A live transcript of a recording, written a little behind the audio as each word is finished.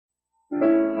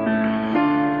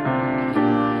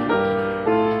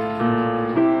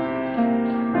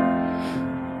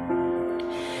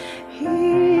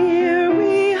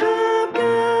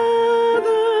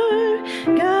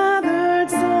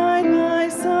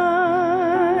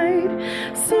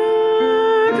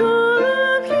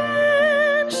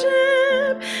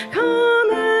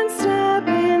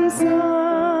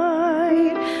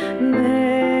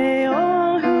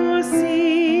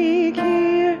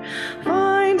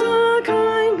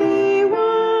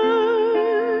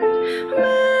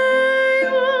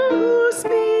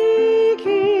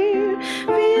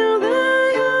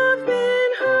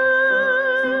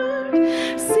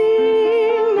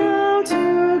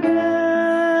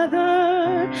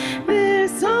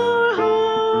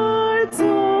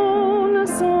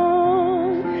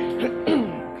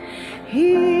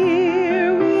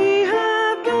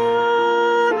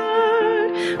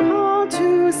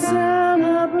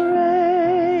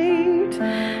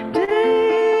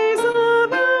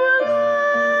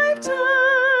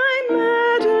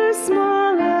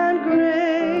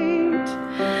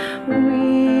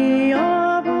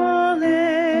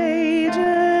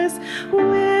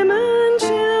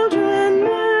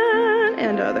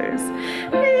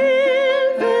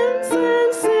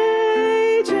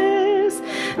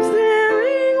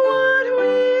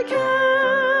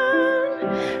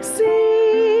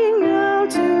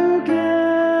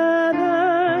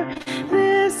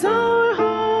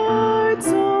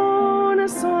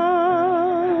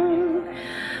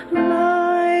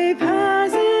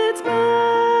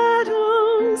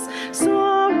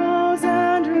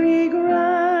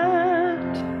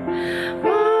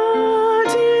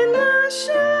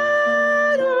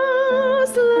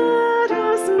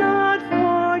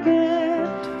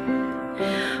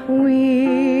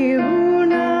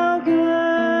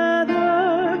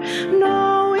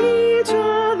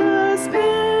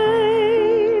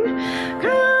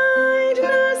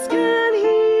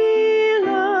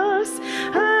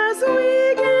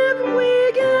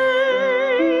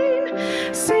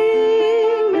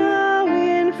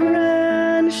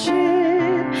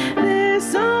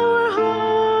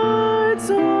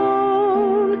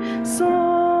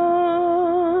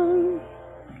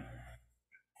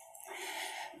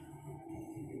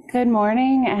Good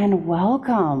morning and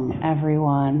welcome,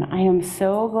 everyone. I am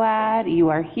so glad you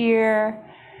are here,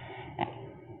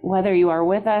 whether you are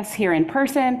with us here in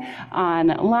person,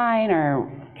 online, or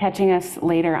catching us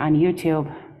later on YouTube.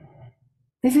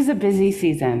 This is a busy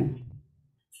season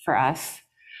for us,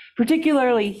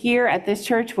 particularly here at this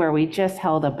church where we just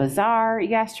held a bazaar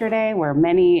yesterday, where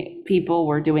many people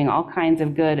were doing all kinds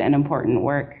of good and important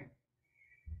work.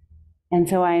 And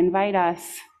so I invite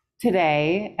us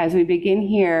today, as we begin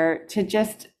here, to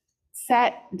just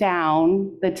set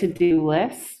down the to-do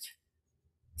list,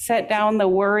 set down the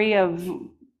worry of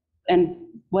and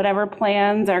whatever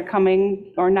plans are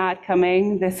coming or not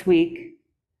coming this week.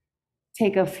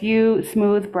 Take a few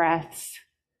smooth breaths,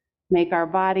 make our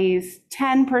bodies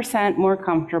 10% more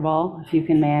comfortable if you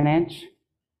can manage,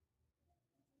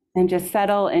 and just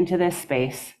settle into this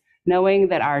space, knowing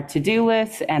that our to-do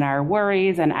lists and our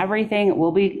worries and everything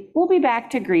will be back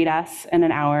to greet us in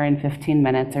an hour and 15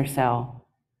 minutes or so.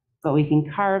 But we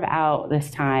can carve out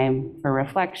this time for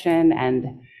reflection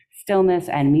and stillness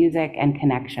and music and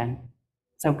connection.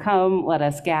 So come, let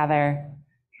us gather.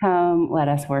 Come, let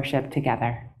us worship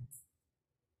together.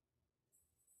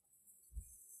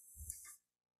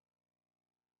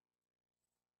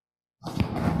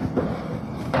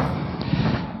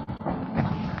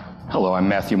 Hello, I'm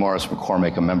Matthew Morris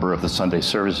McCormick, a member of the Sunday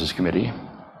Services Committee,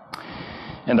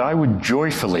 and I would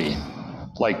joyfully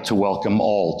like to welcome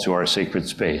all to our sacred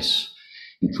space,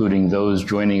 including those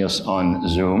joining us on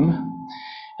Zoom,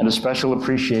 and a special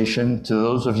appreciation to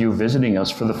those of you visiting us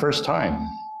for the first time.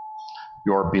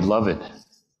 You're beloved,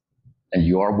 and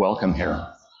you are welcome here.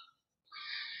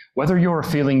 Whether you're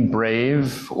feeling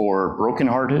brave or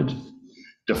brokenhearted,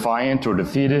 defiant or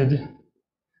defeated,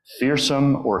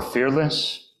 fearsome or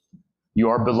fearless, you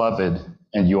are beloved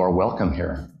and you are welcome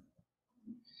here.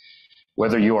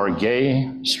 Whether you are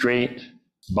gay, straight,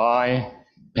 bi,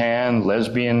 pan,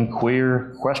 lesbian,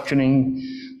 queer, questioning,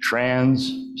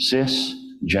 trans, cis,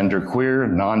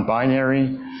 genderqueer,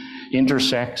 non-binary,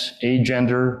 intersex,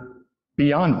 agender,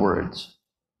 beyond words,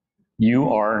 you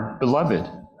are beloved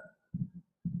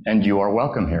and you are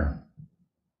welcome here.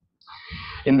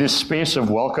 In this space of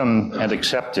welcome and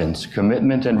acceptance,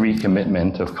 commitment and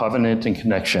recommitment, of covenant and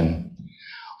connection,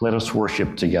 let us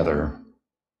worship together.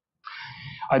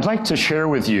 I'd like to share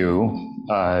with you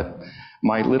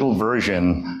my little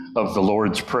version of the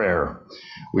Lord's Prayer,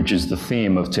 which is the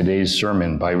theme of today's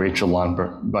sermon by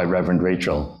Reverend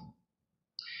Rachel.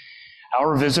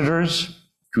 Our visitors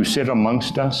who sit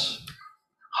amongst us,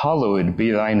 hallowed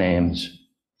be thy names.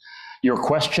 Your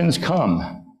questions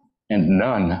come, and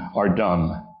none are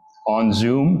dumb, on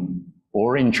Zoom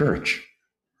or in church.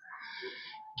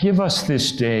 Give us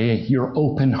this day your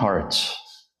open hearts,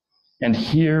 and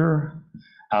hear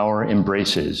our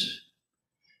embraces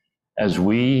as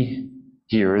we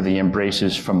hear the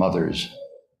embraces from others.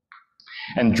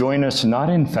 And join us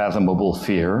not in fathomable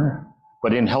fear,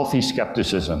 but in healthy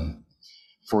skepticism,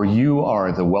 for you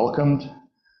are the welcomed,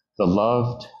 the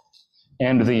loved,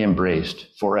 and the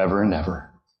embraced forever and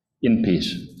ever. In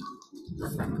peace.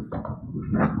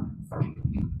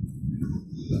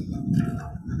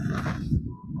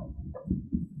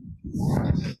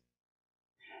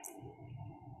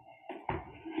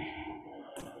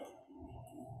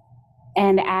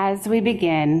 And as we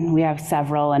begin, we have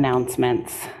several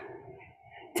announcements.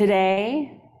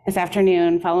 Today, this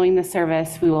afternoon, following the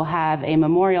service, we will have a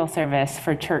memorial service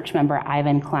for church member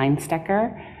Ivan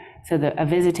Kleinstecker. So a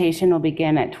visitation will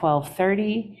begin at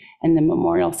 12:30, and the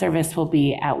memorial service will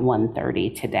be at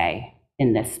 1:30 today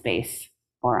in this space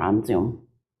or on Zoom.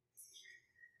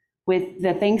 With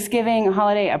the Thanksgiving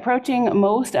holiday approaching,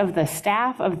 most of the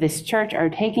staff of this church are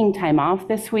taking time off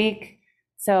this week.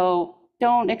 So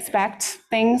don't expect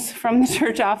things from the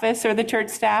church office or the church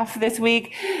staff this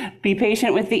week. Be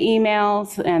patient with the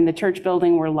emails, and the church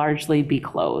building will largely be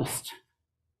closed.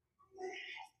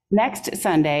 Next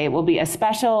Sunday will be a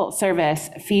special service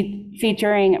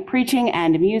featuring preaching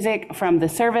and music from the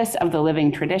Service of the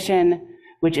Living Tradition,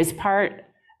 which is part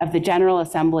of the General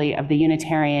Assembly of the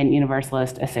Unitarian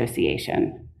Universalist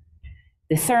Association.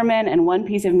 The sermon and one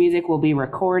piece of music will be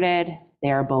recorded.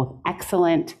 They are both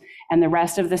excellent, and the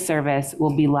rest of the service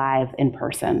will be live in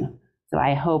person. So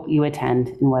I hope you attend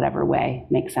in whatever way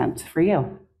makes sense for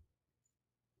you.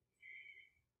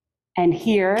 And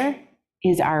here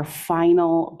is our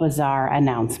final bazaar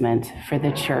announcement for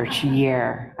the church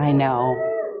year. I know,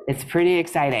 it's pretty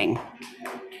exciting.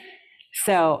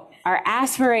 So our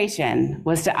aspiration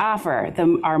was to offer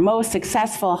our most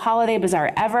successful holiday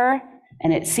bazaar ever,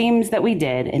 and it seems that we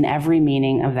did in every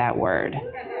meaning of that word.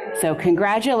 So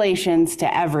congratulations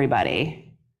to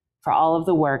everybody for all of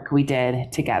the work we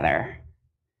did together.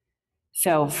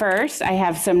 So first, I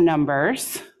have some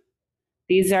numbers.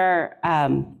 These are,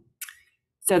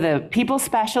 so the People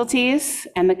Specialties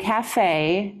and the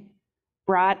cafe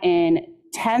brought in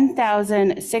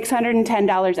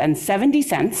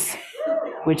 $10,610.70,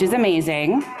 which is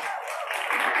amazing.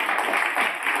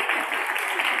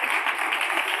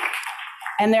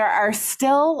 And there are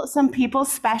still some People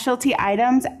Specialty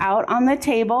items out on the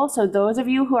table. So those of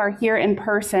you who are here in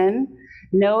person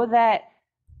know that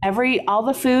all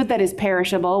the food that is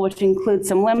perishable, which includes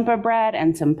some limpa bread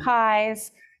and some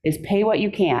pies, is pay what you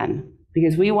can,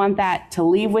 because we want that to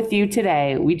leave with you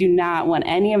today. We do not want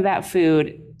any of that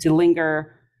food to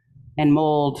linger and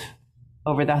mold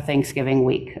over the Thanksgiving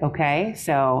week, okay?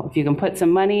 So if you can put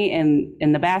some money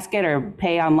in the basket or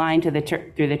pay online through the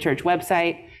church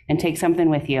website and take something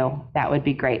with you, that would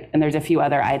be great. And there's a few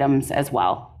other items as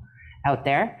well out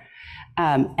there.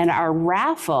 And our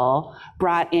raffle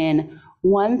brought in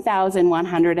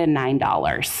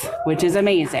 $1,109, which is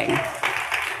amazing.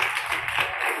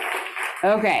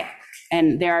 Okay,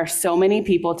 and there are so many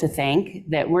people to thank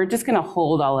that we're just gonna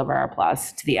hold all of our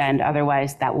applause to the end.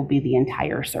 Otherwise, that will be the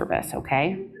entire service,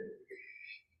 okay?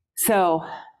 So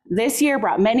this year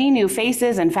brought many new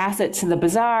faces and facets to the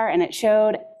bazaar, and it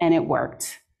showed and it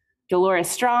worked. Dolores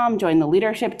Strom joined the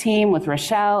leadership team with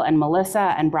Rochelle and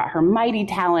Melissa and brought her mighty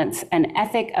talents and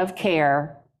ethic of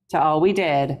care to all we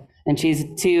did. And she's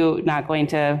too not going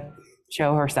to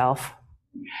show herself.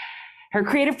 Her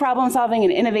creative problem solving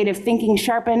and innovative thinking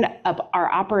sharpened up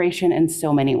our operation in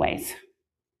so many ways.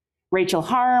 Rachel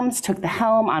Harms took the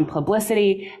helm on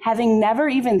publicity, having never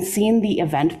even seen the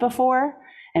event before.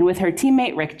 And with her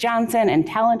teammate Rick Johnson and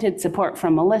talented support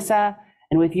from Melissa,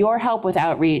 and with your help with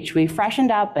outreach, we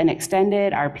freshened up and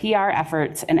extended our PR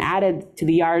efforts and added to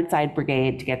the Yardside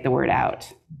Brigade to get the word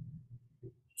out.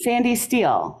 Sandy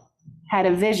Steele had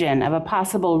a vision of a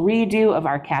possible redo of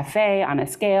our cafe on a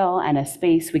scale and a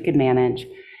space we could manage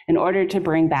in order to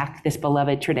bring back this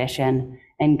beloved tradition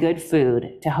and good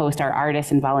food to host our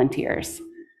artists and volunteers.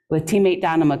 With teammate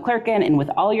Donna McClurkin and with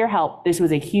all your help, this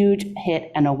was a huge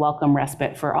hit and a welcome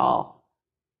respite for all.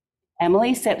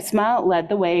 Emily Sipsma led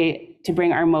the way to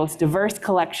bring our most diverse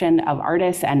collection of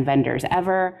artists and vendors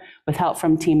ever, with help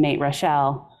from teammate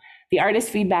Rochelle. The artist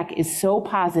feedback is so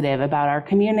positive about our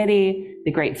community,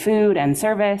 the great food and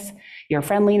service, your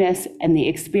friendliness, and the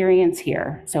experience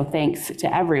here. So thanks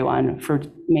to everyone for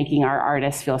making our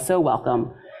artists feel so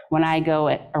welcome. When I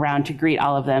go around to greet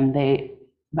all of them,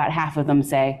 about half of them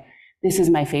say, "This is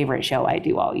my favorite show I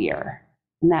do all year."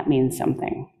 And that means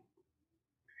something.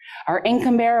 Our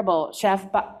incomparable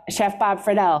Chef Bob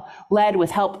Friedel led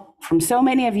with help from so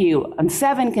many of you on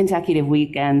 7 consecutive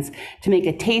weekends to make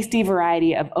a tasty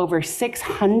variety of over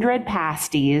 600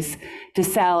 pasties to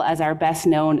sell as our best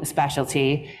known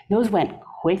specialty. Those went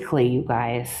quickly, you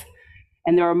guys.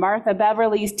 And there were Martha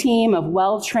Beverly's team of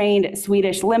well-trained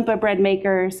Swedish limpa bread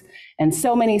makers and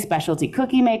so many specialty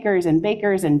cookie makers and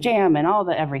bakers and jam and all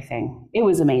the everything. It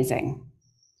was amazing.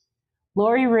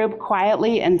 Lori Rube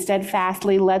quietly and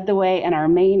steadfastly led the way in our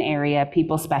main area,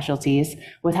 People Specialties,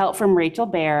 with help from Rachel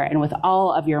Bear and with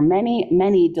all of your many,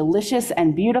 many delicious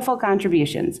and beautiful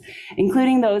contributions,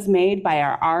 including those made by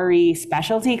our RE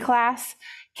specialty class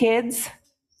kids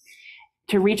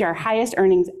to reach our highest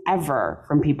earnings ever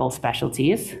from People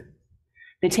Specialties.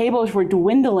 The tables were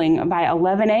dwindling by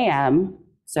 11 a.m.,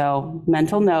 so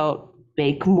mental note,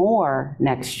 bake more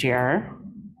next year.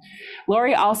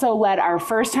 Lori also led our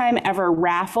first time ever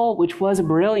raffle, which was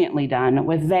brilliantly done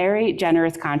with very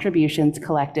generous contributions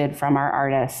collected from our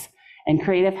artists and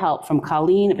creative help from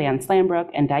Colleen Van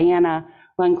Slambrook and Diana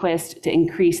Lundquist to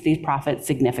increase these profits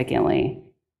significantly.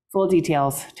 Full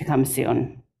details to come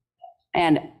soon.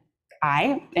 And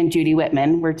I and Judy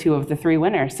Whitman were 2 of the 3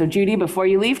 winners. So Judy, before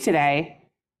you leave today,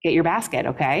 get your basket,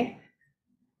 okay?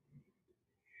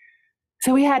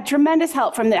 So we had tremendous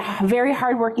help from the very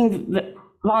hardworking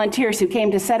volunteers who came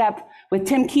to set up with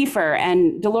Tim Kiefer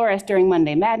and Dolores during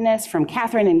Monday Madness, from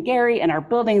Catherine and Gary and our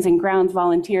buildings and grounds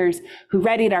volunteers who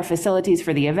readied our facilities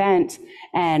for the event,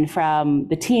 and from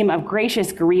the team of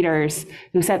gracious greeters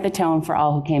who set the tone for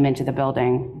all who came into the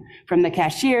building. From the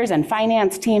cashiers and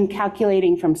finance team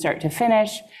calculating from start to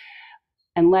finish,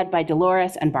 and led by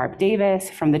Dolores and Barb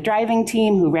Davis, from the driving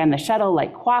team who ran the shuttle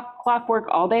like clockwork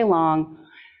all day long.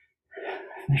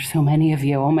 There's so many of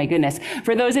you, oh my goodness.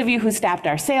 For those of you who staffed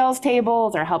our sales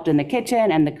tables or helped in the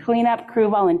kitchen, and the cleanup crew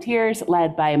volunteers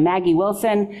led by Maggie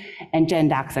Wilson and Jen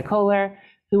Doxa-Kohler,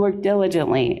 who worked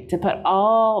diligently to put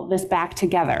all this back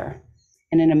together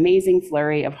in an amazing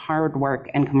flurry of hard work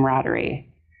and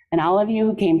camaraderie. And all of you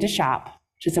who came to shop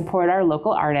to support our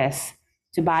local artists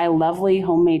to buy lovely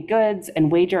homemade goods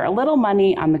and wager a little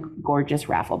money on the gorgeous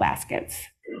raffle baskets.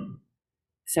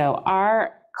 So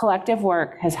our collective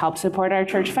work has helped support our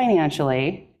church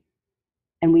financially,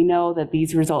 and we know that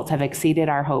these results have exceeded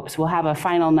our hopes. We'll have a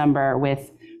final number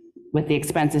with the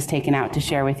expenses taken out to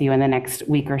share with you in the next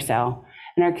week or so.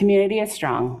 And our community is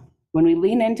strong. When we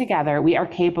lean in together, we are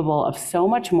capable of so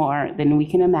much more than we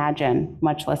can imagine,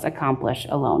 much less accomplish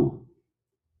alone.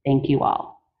 Thank you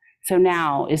all. So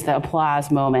now is the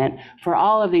applause moment for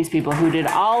all of these people who did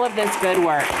all of this good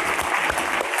work.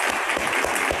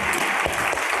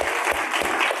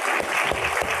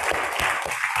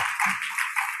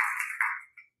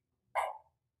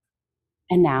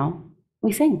 And now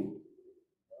we sing.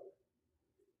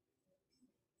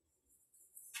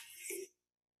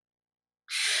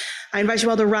 I invite you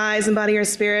all to rise and body your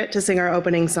spirit to sing our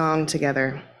opening song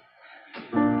together.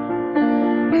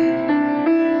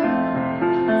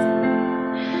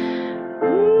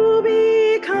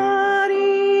 Ubi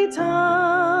caritas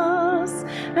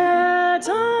et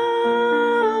amor,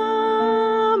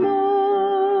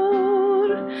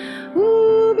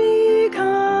 ubi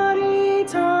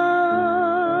caritas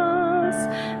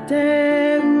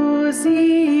Deus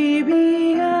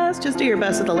ibi est. Just do your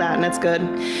best with the Latin, it's good.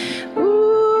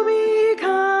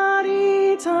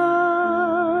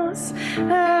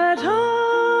 Et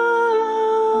amor,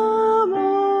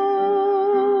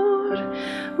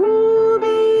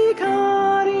 ubi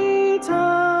caritas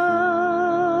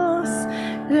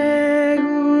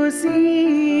Deus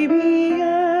ibi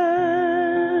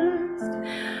est,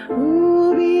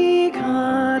 ubi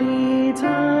caritas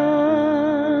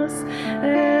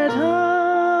et amor,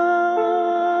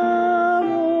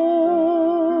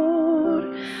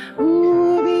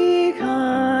 ubi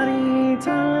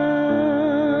caritas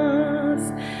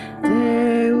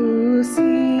Deus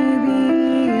ibi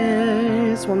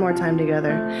est. One more time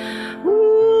together.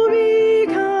 Ubi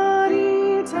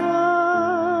caritas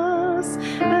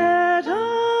et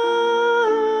amor,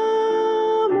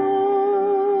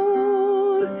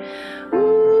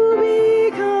 ubi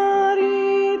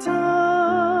caritas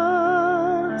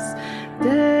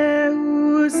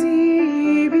Deus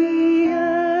ibi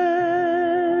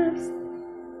est.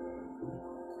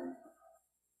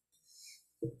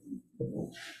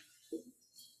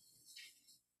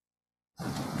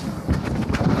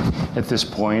 At this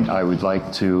point, I would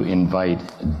like to invite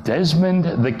Desmond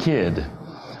the Kid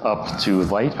up to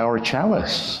light our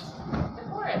chalice.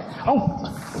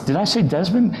 Oh, did I say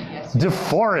Desmond? Yes.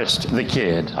 DeForest the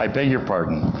Kid. I beg your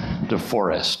pardon.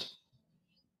 DeForest.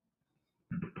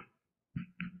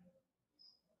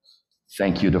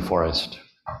 Thank you, DeForest.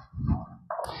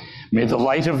 May the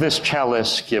light of this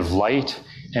chalice give light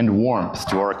and warmth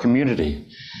to our community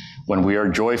when we are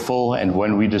joyful and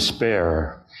when we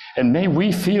despair. And may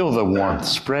we feel the warmth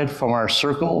spread from our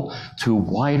circle to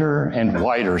wider and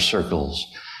wider circles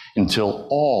until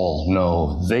all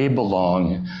know they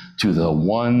belong to the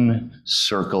one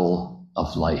circle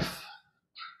of life.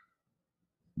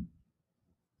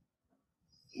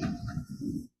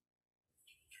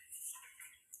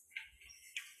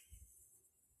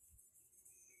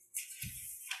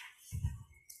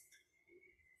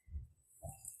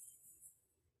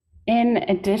 In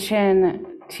addition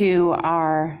to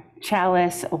our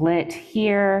chalice lit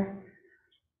here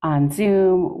on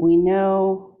Zoom, we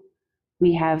know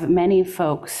we have many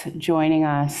folks joining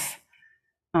us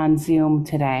on Zoom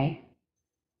today.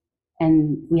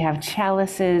 And we have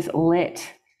chalices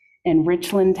lit in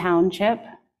Richland Township,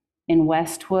 in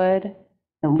Westwood,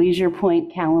 the Leisure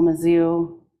Point,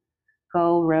 Kalamazoo,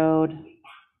 Gull Road,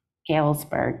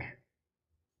 Galesburg.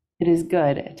 It is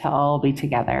good to all be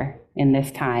together in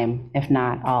this time, if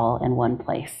not all in one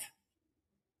place.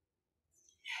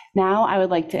 Now I would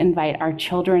like to invite our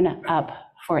children up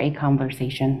for a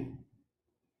conversation.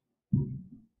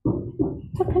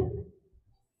 Okay.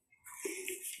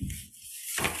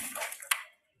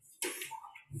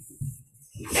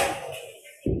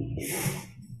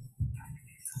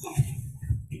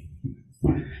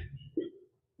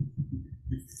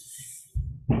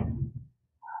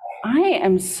 I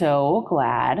am so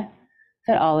glad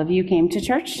that all of you came to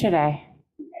church today.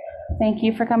 Thank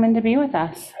you for coming to be with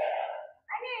us.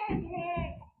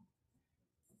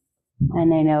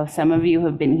 And I know some of you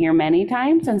have been here many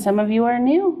times and some of you are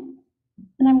new,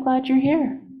 and I'm glad you're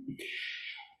here.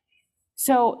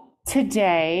 So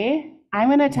today, I'm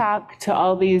going to talk to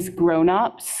all these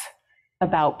grown-ups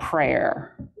about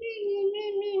prayer.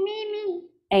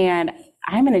 And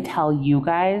I'm going to tell you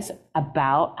guys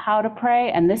about how to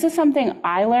pray. And this is something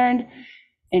I learned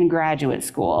in graduate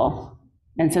school.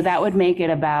 And so that would make it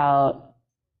about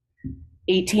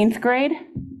 18th grade.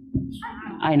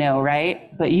 I know,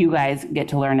 right? But you guys get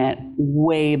to learn it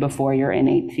way before you're in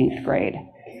 18th grade.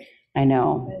 I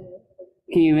know.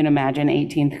 Can you even imagine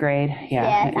 18th grade?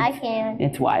 Yeah. Yes, I can.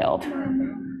 It's wild.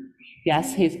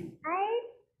 Yes, he's. I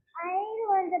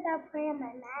learned about prayer in my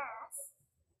math.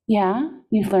 Yeah,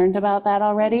 you've learned about that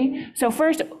already. So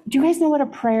first, do you guys know what a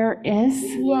prayer is?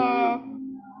 Yeah.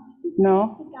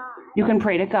 No? You can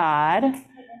pray to God.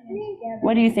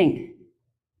 What do you think?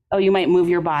 Oh, you might move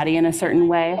your body in a certain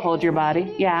way, hold your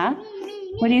body. Yeah?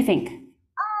 What do you think? I'm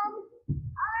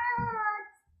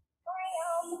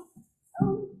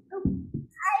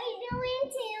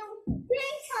going to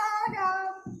bring some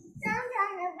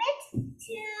kind of it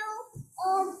to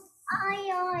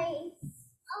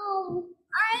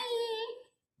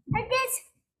I just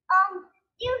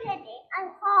you hit it. I'm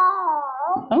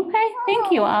called. Okay,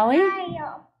 thank you, Ollie.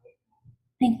 I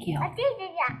Thank you. did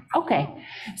that. Okay,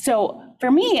 so for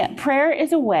me, prayer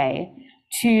is a way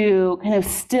to kind of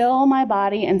still my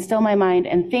body and still my mind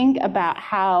and think about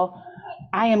how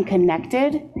I am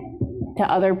connected to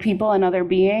other people and other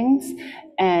beings,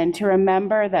 and to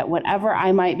remember that whatever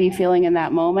I might be feeling in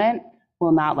that moment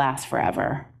will not last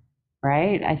forever,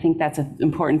 right? I think that's an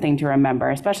important thing to remember,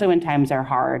 especially when times are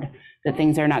hard, that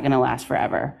things are not going to last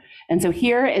forever. And so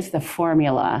here is the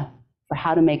formula for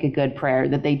how to make a good prayer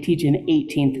that they teach in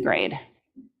 18th grade.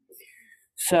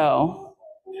 So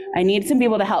I need some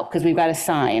people to help because we've got a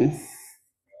sign.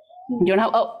 Do you want to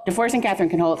help? Oh, DeForest and Catherine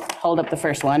can hold up the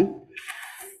first one.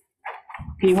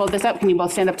 Can you hold this up? Can you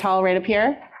both stand up tall right up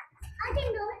here? I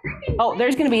can do it. Oh,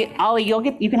 there's going to be, Ollie,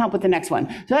 you can help with the next one.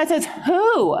 So that says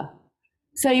who.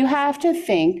 So you have to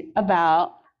think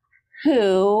about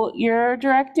who you're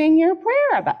directing your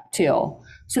prayer to.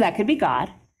 So that could be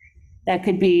God. That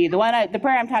could be the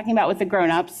prayer I'm talking about with the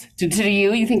grown-ups. To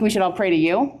you, you think we should all pray to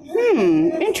you?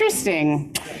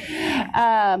 Interesting.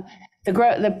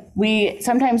 We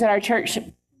sometimes at our church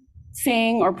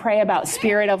sing or pray about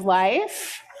spirit of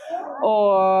life,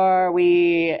 or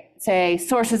we say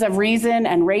sources of reason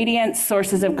and radiance,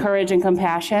 sources of courage and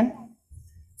compassion.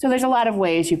 So there's a lot of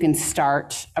ways you can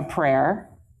start a prayer.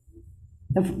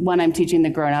 When I'm teaching the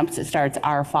grown-ups, it starts,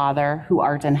 Our Father, who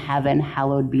art in heaven,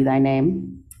 hallowed be thy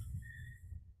name.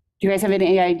 Do you guys have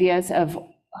any ideas of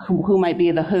who might be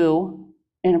the who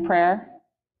in a prayer?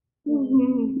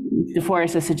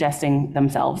 DeForest is suggesting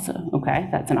themselves. Okay,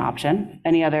 that's an option.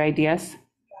 Any other ideas?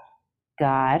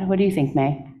 God. What do you think,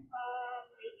 May?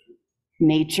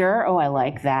 Nature. Oh, I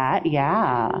like that.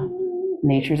 Yeah.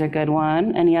 Nature's a good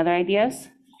one. Any other ideas?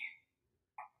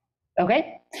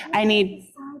 Okay.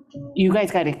 You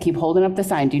guys got to keep holding up the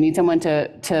sign. Do you need someone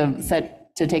to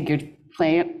take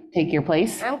your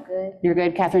place? I'm good. You're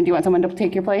good. Catherine, do you want someone to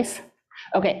take your place?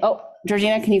 Okay. Oh,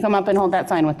 Georgina, can you come up and hold that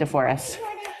sign with DeForest?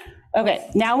 Okay.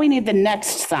 Now we need the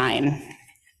next sign.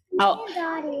 Oh,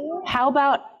 how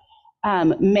about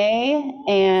May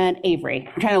and Avery?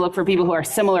 I'm trying to look for people who are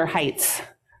similar heights.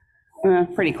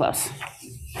 Pretty close.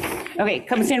 Okay,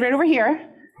 come stand right over here.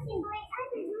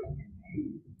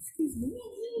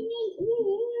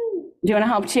 Do you want to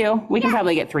help too? We can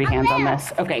probably get 3 hands on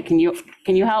this. Okay, can you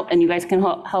help? And you guys can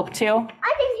help too?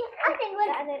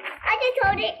 I just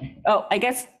hold it. Oh, I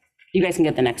guess you guys can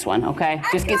get the next one, okay?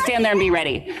 Just stand there and be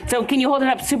ready. So can you hold it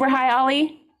up super high,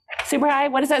 Ollie? Super high?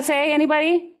 What does that say,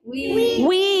 anybody?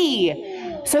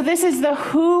 We. So this is the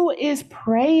who is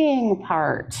praying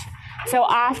part. So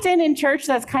often in church,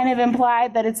 that's kind of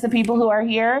implied that it's the people who are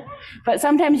here. But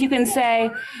sometimes you can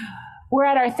say, we're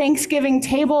at our Thanksgiving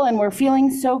table and we're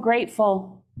feeling so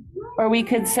grateful. Or we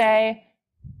could say,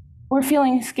 we're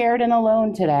feeling scared and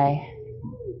alone today.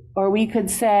 Or we could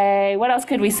say, what else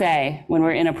could we say when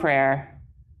we're in a prayer?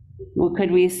 What could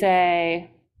we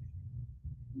say?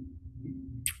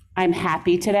 I'm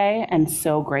happy today and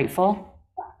so grateful.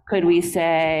 Could we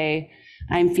say,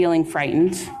 I'm feeling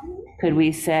frightened? Could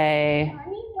we say,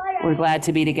 we're glad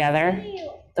to be together?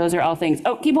 Those are all things.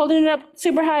 Oh, keep holding it up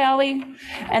super high, Ollie.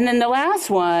 And then the last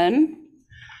one,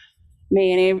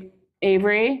 May and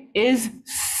Avery, is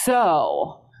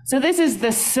so. So this is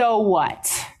the so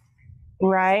what,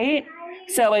 right?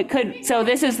 So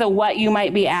this is the what you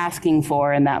might be asking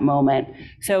for in that moment.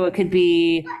 So it could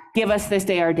be, give us this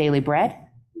day our daily bread.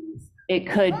 It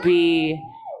could be,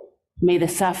 may the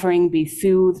suffering be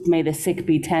soothed, may the sick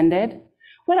be tended.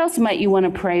 What else might you want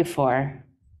to pray for?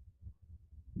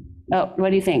 Oh, what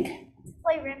do you think?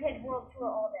 Play Rampage World Tour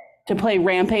all day. To play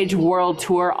Rampage World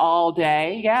Tour all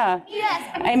day? Yeah.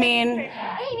 Yes. I mean,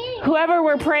 whoever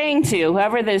we're praying to,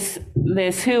 whoever this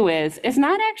who is, it's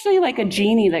not actually like a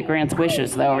genie that grants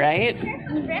wishes though, right?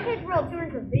 Rampage World Tour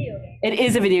is a video game. It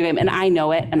is a video game, and I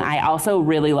know it, and I also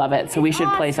really love it, so we should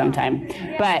play sometime.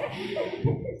 But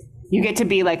You get to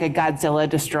be like a Godzilla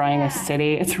destroying a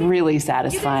city. It's really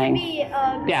satisfying.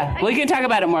 Yeah, we can talk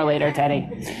about it more later, Teddy.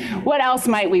 What else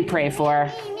might we pray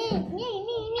for?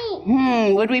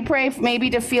 Would we pray maybe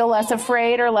to feel less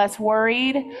afraid or less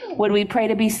worried? Would we pray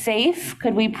to be safe?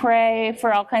 Could we pray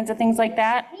for all kinds of things like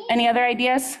that? Any other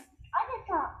ideas?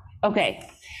 Okay,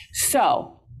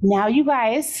 so now you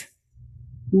guys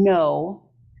know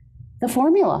the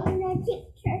formula.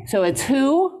 So it's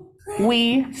who,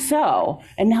 we, so.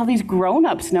 And now these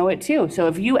grown-ups know it too. So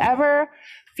if you ever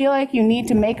feel like you need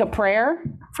to make a prayer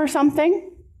for something,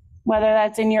 whether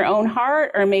that's in your own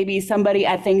heart or maybe somebody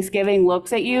at Thanksgiving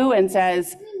looks at you and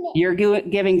says, you're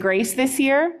giving grace this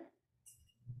year,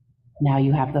 now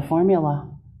you have the formula.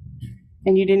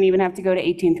 And you didn't even have to go to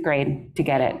 18th grade to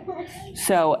get it.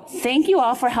 So thank you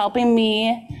all for helping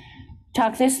me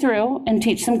talk this through and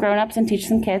teach some grown-ups and teach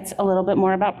some kids a little bit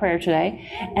more about prayer today.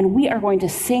 And we are going to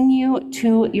sing you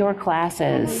to your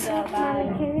classes.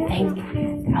 Thank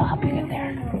you. I'll help you get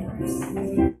there.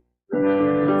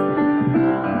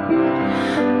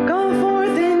 Go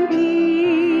forth in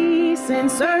peace in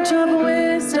search of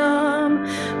wisdom,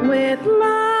 with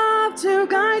love to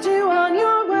guide you on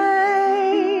your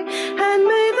way, and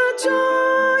may the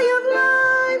joy of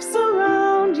life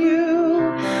surround you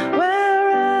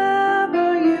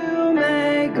wherever you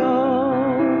may go.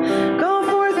 Go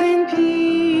forth in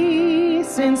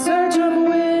peace in search of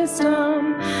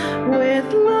wisdom,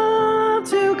 with love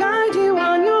to guide you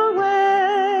on your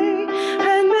way,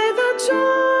 and may the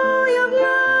joy of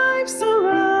life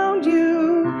surround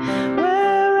you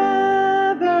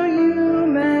wherever you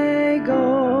may go.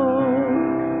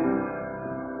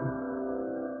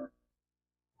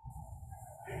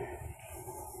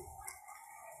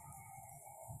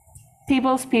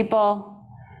 People's people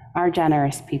are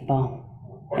generous people,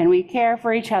 and we care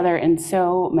for each other in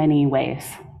so many ways.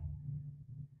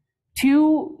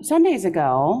 2 Sundays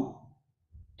ago,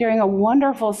 during a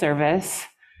wonderful service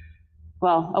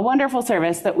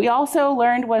that we also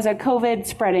learned was a COVID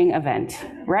spreading event,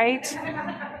 right?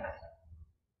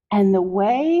 And the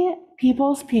way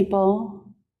people's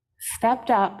people stepped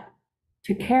up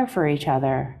to care for each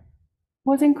other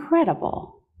was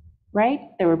incredible, right?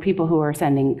 There were people who were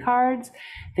sending cards.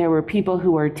 There were people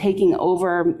who were taking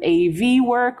over AV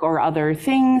work or other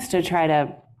things to try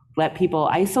to let people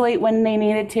isolate when they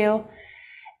needed to.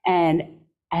 And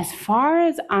as far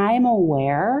as I'm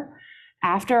aware,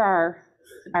 after our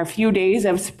few days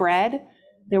of spread,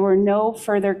 there were no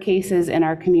further cases in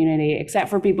our community except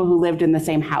for people who lived in the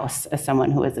same house as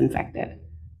someone who was infected,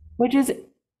 which is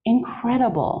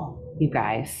incredible, you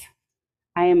guys.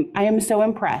 I am so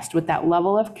impressed with that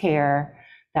level of care,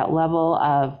 that level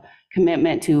of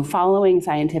commitment to following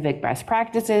scientific best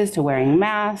practices, to wearing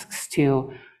masks,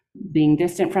 to being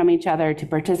distant from each other, to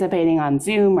participating on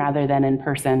Zoom rather than in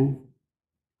person.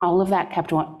 All of that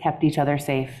kept each other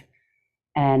safe.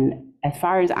 And as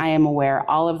far as I am aware,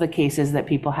 all of the cases that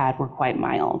people had were quite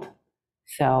mild.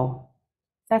 So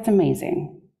that's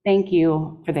amazing. Thank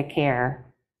you for the care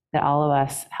that all of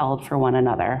us held for one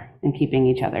another and keeping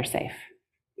each other safe.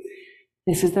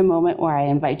 This is the moment where I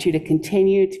invite you to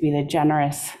continue to be the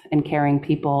generous and caring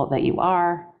people that you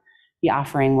are. The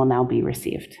offering will now be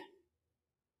received.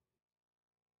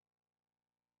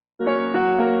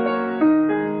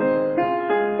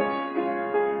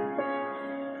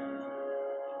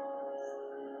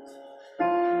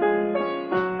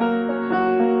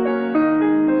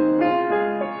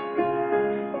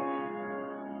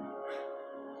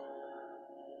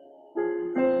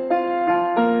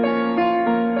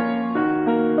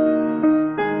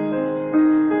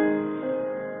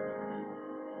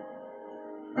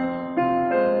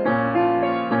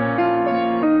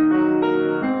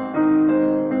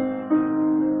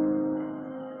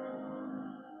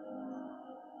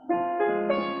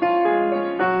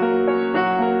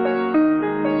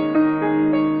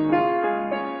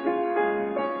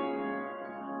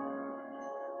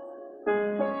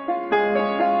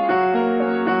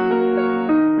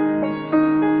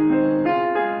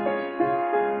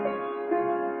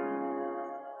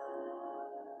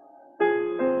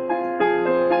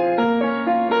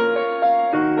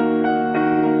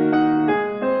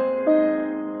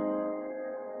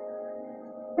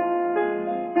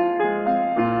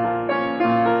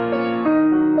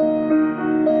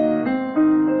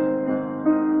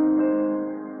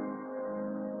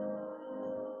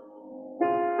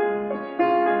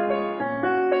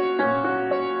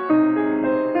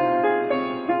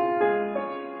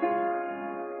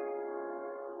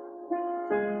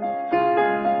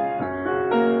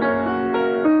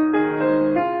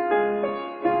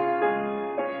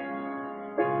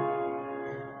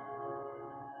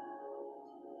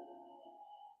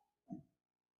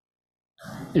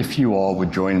 if you all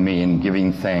would join me in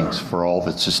giving thanks for all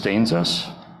that sustains us.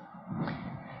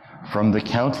 From the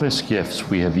countless gifts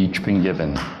we have each been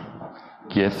given,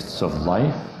 gifts of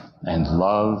life and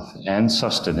love and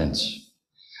sustenance,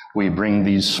 we bring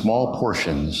these small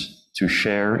portions to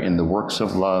share in the works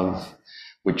of love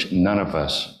which none of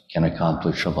us can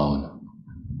accomplish alone.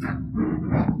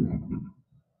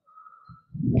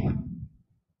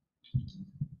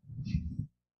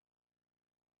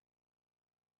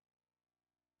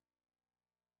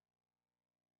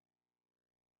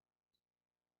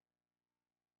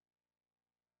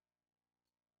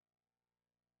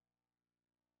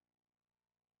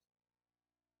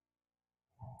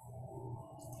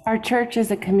 Our church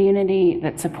is a community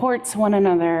that supports one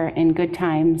another in good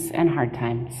times and hard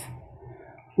times.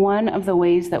 One of the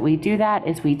ways that we do that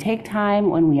is we take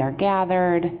time when we are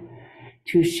gathered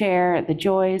to share the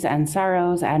joys and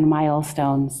sorrows and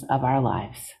milestones of our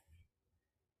lives.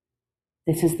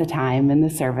 This is the time in the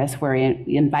service where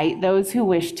we invite those who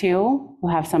wish to, who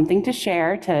have something to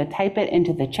share, to type it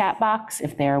into the chat box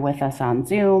if they're with us on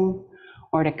Zoom,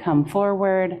 or to come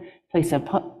forward, place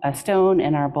a stone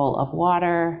in our bowl of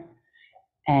water,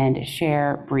 and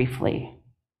share briefly.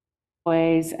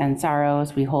 Joys and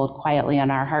sorrows we hold quietly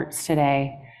on our hearts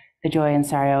today, the joy and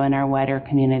sorrow in our wider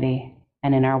community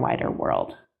and in our wider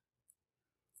world.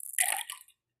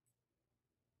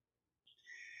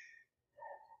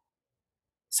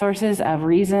 Sources of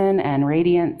reason and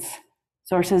radiance,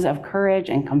 sources of courage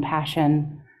and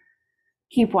compassion,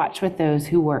 keep watch with those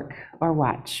who work or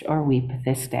watch or weep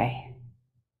this day.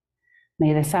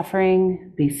 May the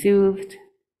suffering be soothed.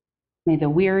 May the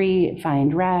weary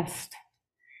find rest.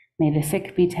 May the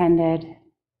sick be tended.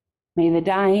 May the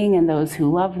dying and those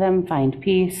who love them find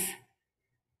peace.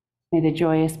 May the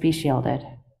joyous be shielded.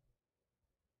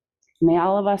 May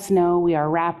all of us know we are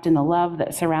wrapped in the love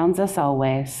that surrounds us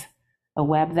always, a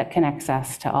web that connects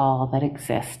us to all that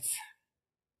exists.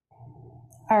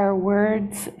 Our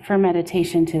words for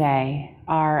meditation today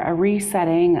are a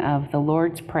resetting of the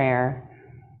Lord's Prayer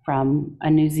from a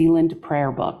New Zealand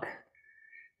prayer book.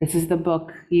 This is the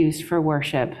book used for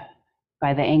worship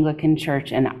by the Anglican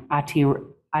Church in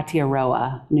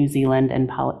Aotearoa, New Zealand and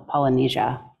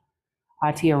Polynesia.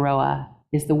 Aotearoa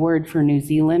is the word for New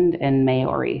Zealand in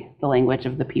Maori, the language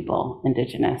of the people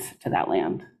indigenous to that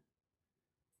land.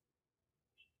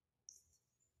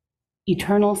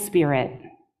 Eternal Spirit,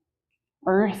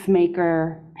 earth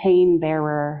maker, pain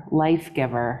bearer, life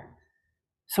giver,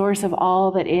 source of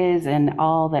all that is and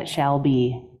all that shall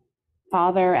be,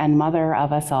 Father and Mother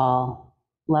of us all,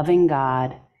 loving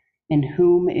God, in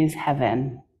whom is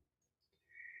heaven.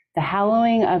 The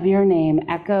hallowing of your name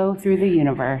echo through the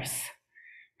universe.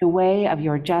 The way of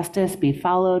your justice be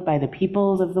followed by the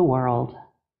peoples of the world.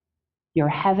 Your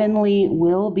heavenly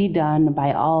will be done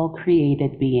by all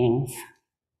created beings.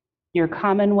 Your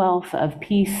commonwealth of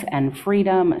peace and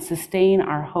freedom sustain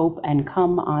our hope and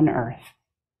come on earth.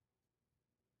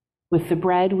 With the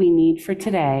bread we need for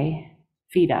today,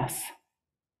 feed us.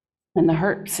 And the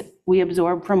hurts we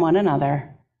absorb from one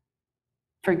another,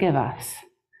 forgive us.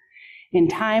 In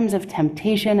times of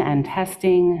temptation and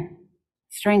testing,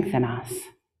 strengthen us.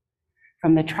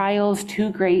 From the trials too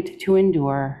great to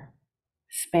endure,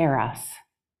 spare us.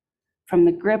 From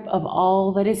the grip of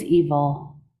all that is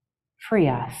evil, free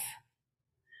us.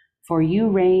 For you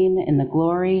reign in the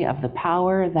glory of the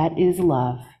power that is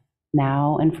love,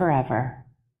 now and forever.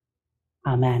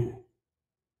 Amen.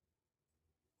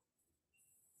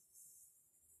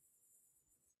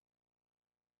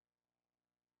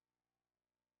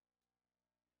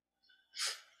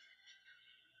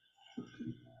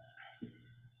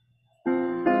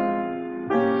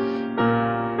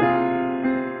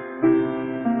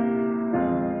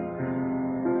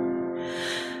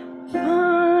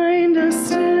 Find a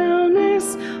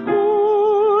stillness,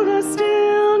 hold a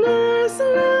stillness,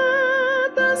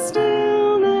 let the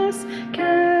stillness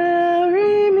carry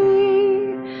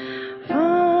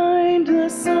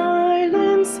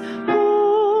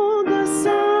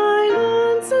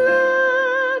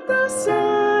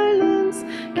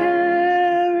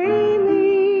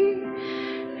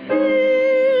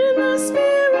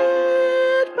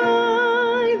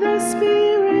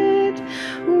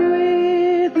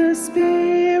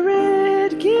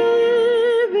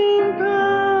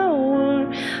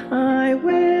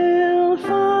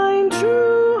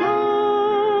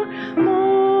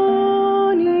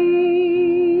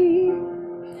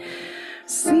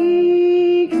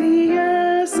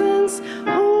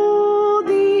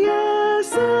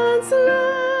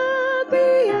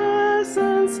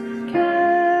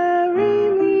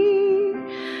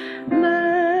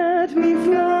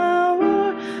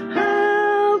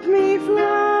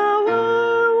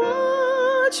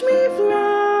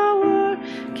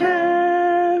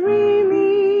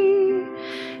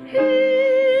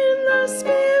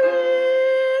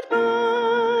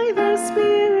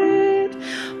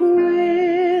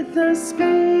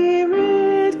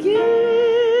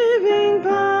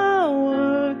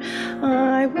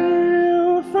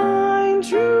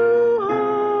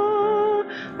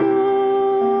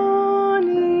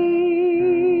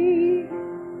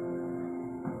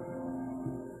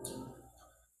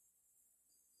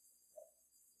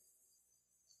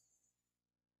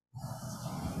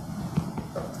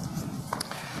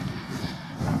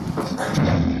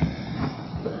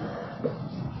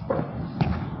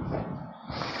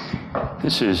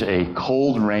This is A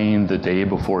Cold Rain the Day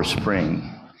Before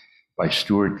Spring by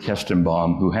Stuart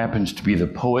Kestenbaum, who happens to be the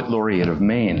Poet Laureate of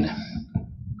Maine.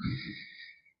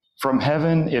 From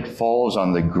heaven it falls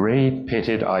on the gray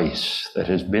pitted ice that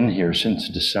has been here since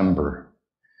December.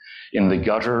 In the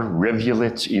gutter,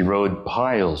 rivulets erode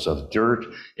piles of dirt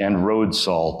and road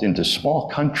salt into small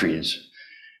countries,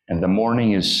 and the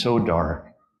morning is so dark.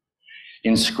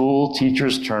 In school,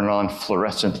 teachers turn on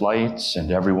fluorescent lights,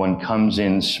 and everyone comes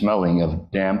in smelling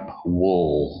of damp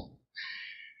wool.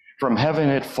 From heaven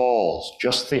it falls,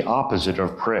 just the opposite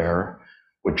of prayer,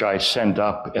 which I send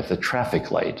up at the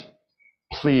traffic light.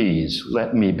 Please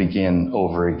let me begin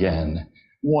over again,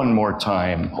 one more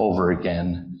time over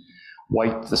again.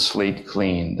 Wipe the slate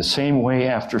clean, the same way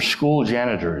after school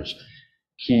janitors,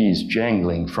 keys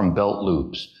jangling from belt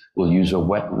loops, will use a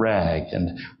wet rag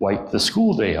and wipe the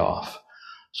school day off.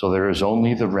 So there is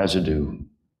only the residue,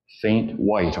 faint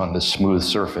white on the smooth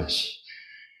surface.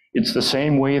 It's the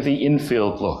same way the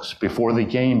infield looks before the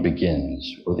game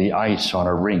begins, or the ice on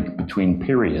a rink between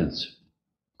periods.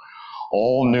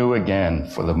 All new again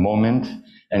for the moment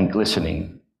and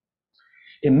glistening.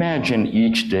 Imagine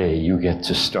each day you get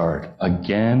to start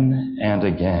again and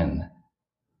again.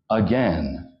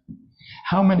 Again.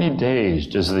 How many days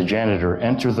does the janitor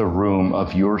enter the room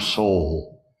of your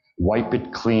soul, wipe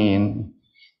it clean,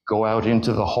 go out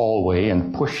into the hallway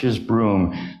and push his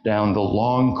broom down the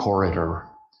long corridor,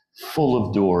 full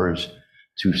of doors,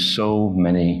 to so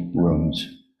many rooms?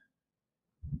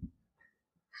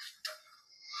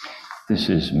 This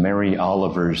is Mary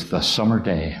Oliver's The Summer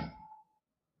Day.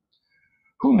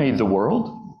 Who made the world?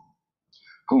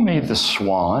 Who made the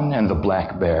swan and the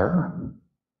black bear?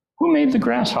 Who made the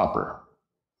grasshopper?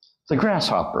 The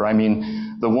grasshopper, I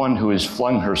mean, the one who has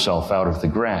flung herself out of the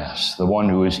grass, the one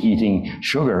who is eating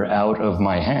sugar out of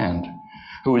my hand,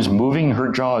 who is moving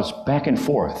her jaws back and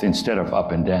forth instead of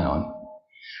up and down,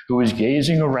 who is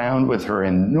gazing around with her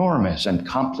enormous and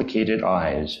complicated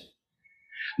eyes.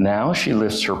 Now she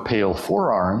lifts her pale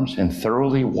forearms and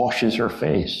thoroughly washes her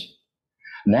face.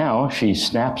 Now she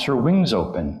snaps her wings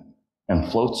open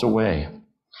and floats away.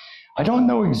 I don't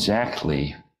know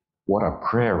exactly what a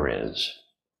prayer is.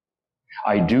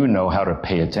 I do know how to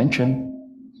pay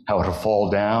attention, how to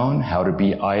fall down, how to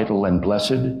be idle and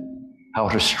blessed, how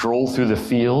to stroll through the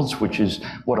fields, which is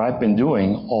what I've been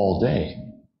doing all day.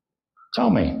 Tell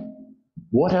me,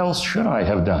 what else should I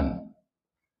have done?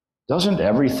 Doesn't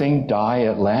everything die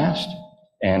at last,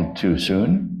 and too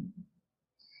soon?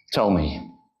 Tell me,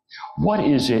 what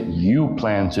is it you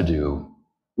plan to do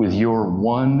with your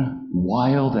one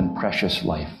wild and precious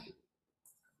life?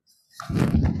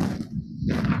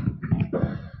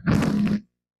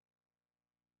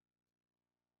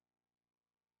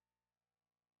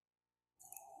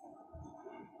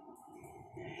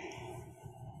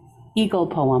 Eagle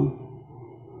poem.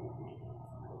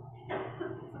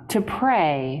 To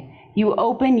pray, you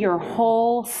open your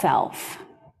whole self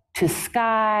to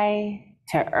sky,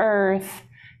 to earth,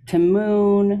 to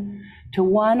moon, to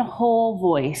one whole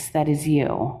voice that is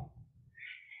you.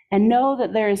 And know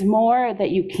that there is more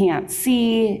that you can't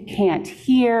see, can't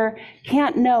hear,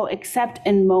 can't know except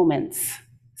in moments,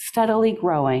 steadily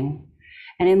growing,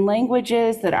 and in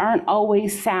languages that aren't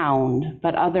always sound,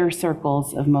 but other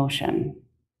circles of motion.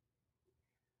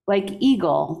 Like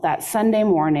eagle that Sunday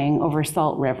morning over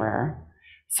Salt River,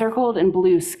 circled in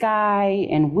blue sky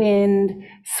and wind,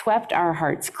 swept our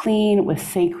hearts clean with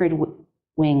sacred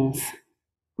wings.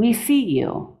 We see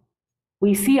you.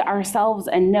 We see ourselves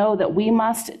and know that we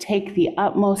must take the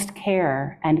utmost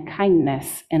care and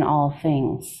kindness in all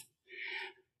things.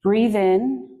 Breathe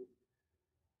in,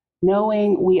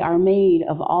 knowing we are made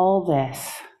of all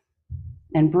this,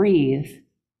 and breathe,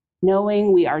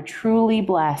 knowing we are truly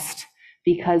blessed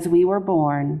because we were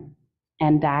born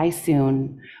and die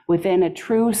soon within a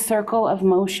true circle of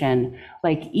motion,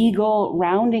 like eagle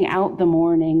rounding out the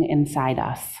morning inside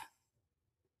us.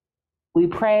 We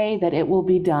pray that it will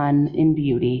be done in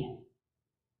beauty,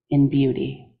 in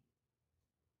beauty.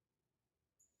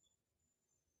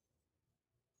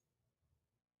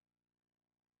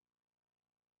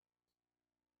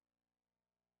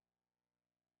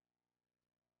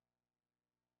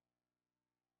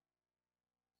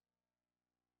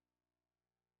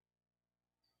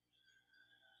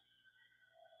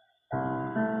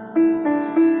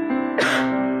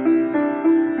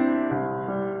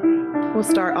 We'll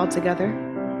start all together.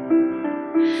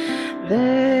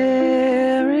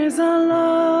 There is a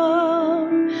love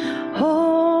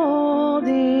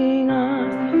holding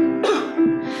us.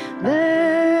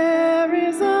 There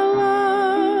is a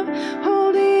love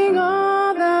holding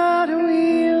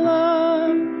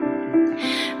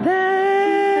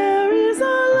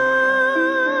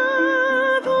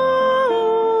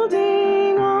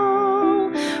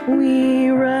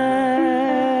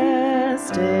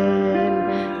rest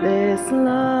in this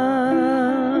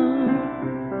love.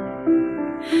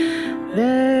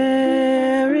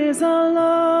 There is a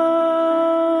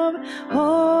love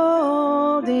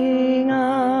holding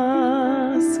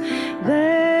us.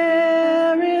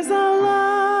 There is a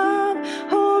love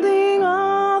holding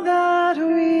all that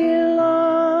we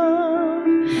love.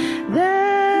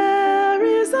 There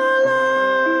is a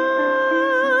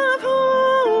love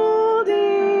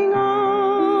holding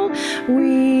all.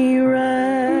 We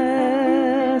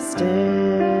rest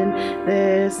in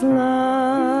this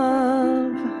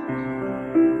love.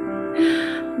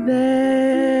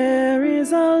 There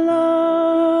is a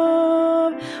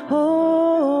love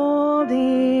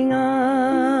holding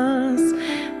us.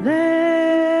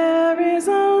 There is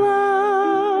a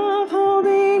love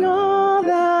holding all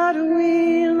that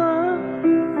we love.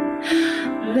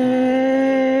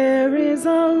 There is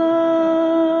a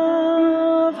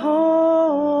love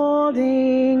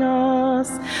holding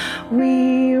us.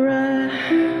 We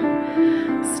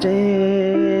rest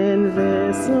in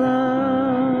this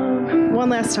love. One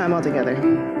last time all together.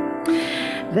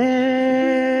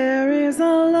 There is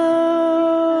a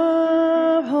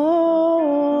love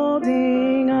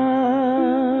holding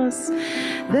us.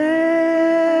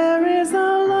 There is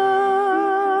a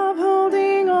love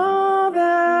holding all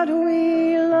that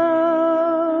we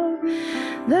love.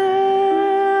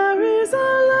 There is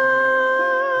a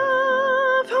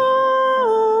love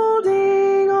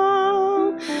holding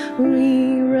all.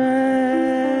 We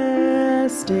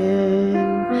rest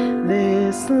in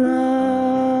this love.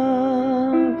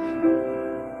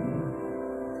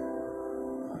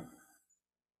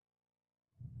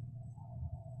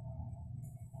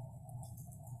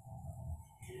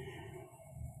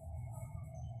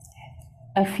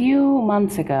 A few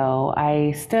months ago,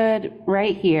 I stood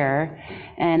right here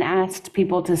and asked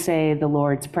people to say the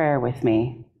Lord's Prayer with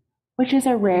me, which is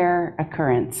a rare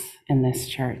occurrence in this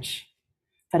church.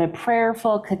 But a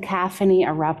prayerful cacophony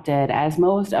erupted as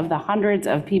most of the hundreds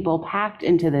of people packed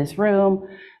into this room,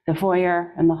 the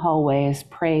foyer, and the hallways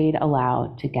prayed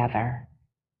aloud together.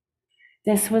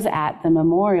 This was at the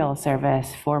memorial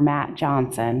service for Matt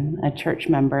Johnson, a church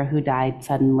member who died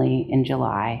suddenly in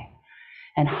July.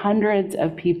 And hundreds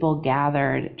of people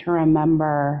gathered to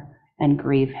remember and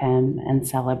grieve him and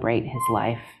celebrate his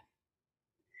life.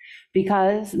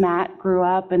 Because Matt grew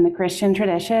up in the Christian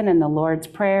tradition and the Lord's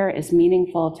Prayer is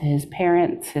meaningful to his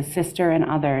parents, his sister, and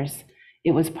others,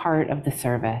 it was part of the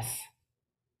service.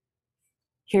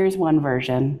 Here's one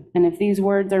version, and if these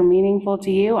words are meaningful to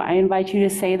you, I invite you to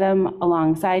say them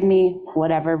alongside me,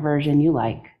 whatever version you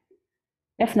like.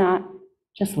 If not,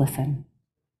 just listen.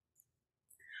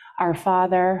 Our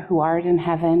Father, who art in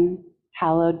heaven,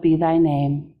 hallowed be thy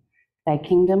name. Thy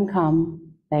kingdom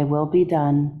come, thy will be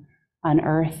done, on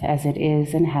earth as it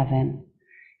is in heaven.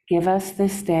 Give us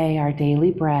this day our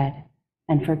daily bread,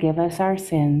 and forgive us our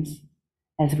sins,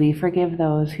 as we forgive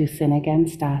those who sin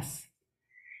against us.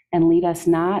 And lead us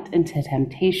not into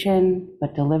temptation,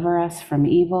 but deliver us from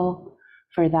evil.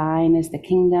 For thine is the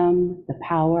kingdom, the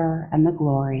power, and the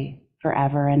glory,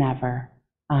 forever and ever.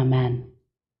 Amen.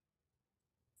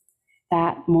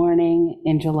 That morning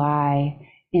in July,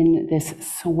 in this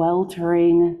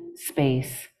sweltering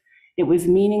space, it was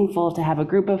meaningful to have a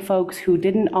group of folks who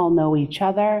didn't all know each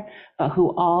other, but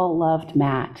who all loved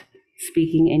Matt,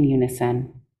 speaking in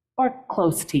unison, or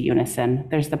close to unison.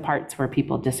 There's the parts where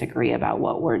people disagree about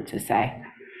what word to say.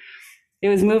 It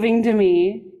was moving to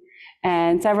me,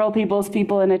 and several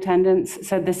people in attendance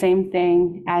said the same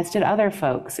thing, as did other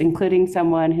folks, including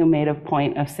someone who made a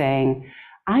point of saying,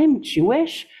 I'm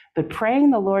Jewish, but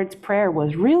praying the Lord's Prayer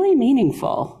was really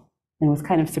meaningful, and was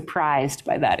kind of surprised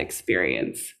by that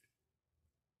experience.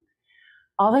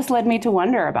 All this led me to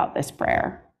wonder about this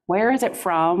prayer. Where is it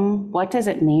from? What does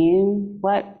it mean?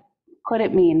 What could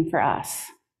it mean for us?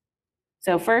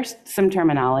 So first, some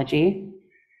terminology.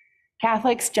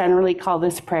 Catholics generally call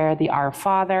this prayer the Our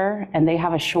Father, and they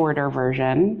have a shorter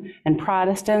version, and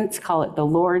Protestants call it the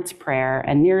Lord's Prayer,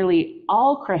 and nearly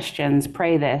all Christians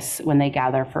pray this when they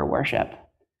gather for worship.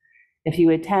 If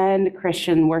you attend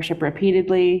Christian worship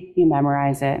repeatedly, you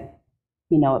memorize it,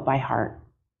 you know it by heart.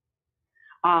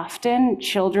 Often,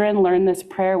 children learn this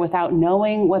prayer without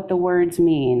knowing what the words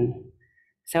mean.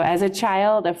 So as a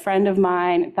child, a friend of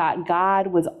mine thought God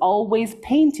was always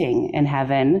painting in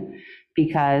heaven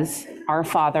because our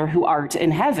Father who art in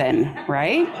heaven,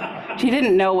 right? She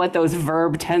didn't know what those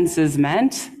verb tenses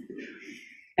meant.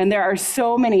 And there are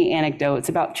so many anecdotes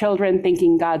about children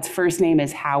thinking God's first name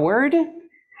is Howard.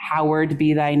 Howard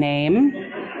be thy name.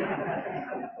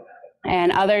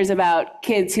 And others about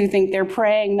kids who think they're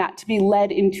praying not to be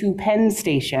led into Penn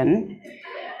Station.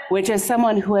 which as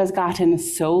someone who has gotten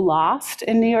so lost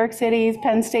in New York City's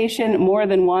Penn Station more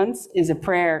than once, is a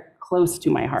prayer close to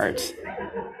my heart.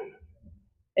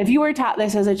 If you were taught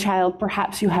this as a child,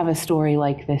 perhaps you have a story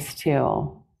like this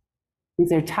too.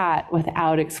 These are taught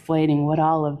without explaining what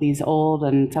all of these old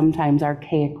and sometimes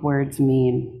archaic words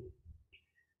mean.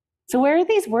 So where are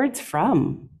these words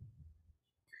from?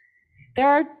 There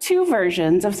are two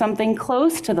versions of something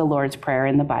close to the Lord's Prayer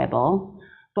in the Bible,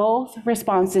 both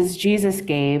responses Jesus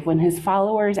gave when his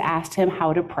followers asked him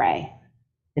how to pray.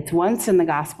 It's once in the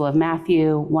Gospel of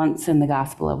Matthew, once in the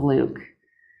Gospel of Luke.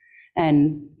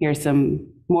 And here's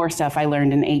some more stuff I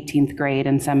learned in 18th grade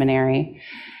in seminary.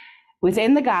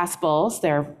 Within the Gospels,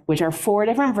 which are 4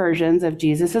 different versions of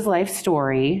Jesus' life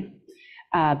story,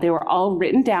 they were all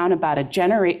written down about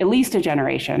at least a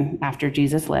generation after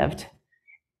Jesus lived.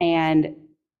 And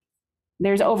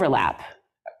there's overlap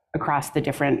across the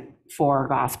different 4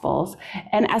 Gospels.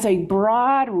 And as a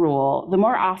broad rule, the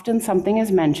more often something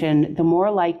is mentioned, the more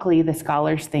likely the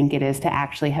scholars think it is to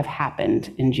actually have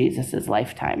happened in Jesus'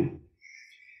 lifetime.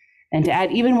 And to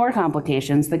add even more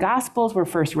complications, the Gospels were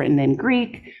first written in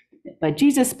Greek, but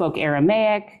Jesus spoke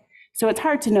Aramaic, so it's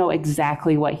hard to know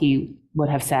exactly what he would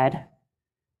have said.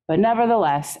 But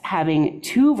nevertheless, having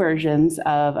 2 versions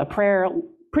of a prayer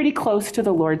pretty close to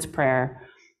the Lord's Prayer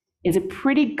is a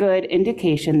pretty good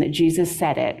indication that Jesus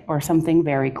said it or something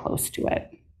very close to it.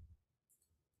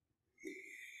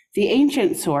 The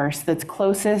ancient source that's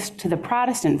closest to the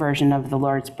Protestant version of the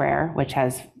Lord's Prayer, which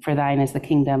has "For thine is the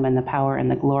kingdom and the power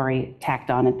and the glory" tacked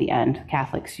on at the end,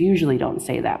 Catholics usually don't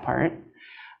say that part,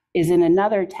 is in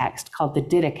another text called the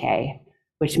Didache,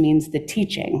 which means the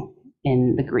teaching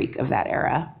in the Greek of that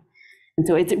era. And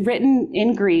so it's written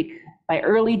in Greek by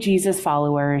early Jesus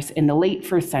followers in the late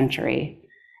 1st century.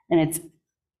 And it's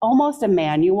almost a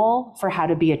manual for how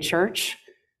to be a church,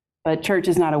 but church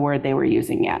is not a word they were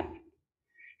using yet.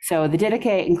 So the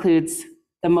Didache includes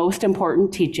the most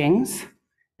important teachings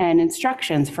and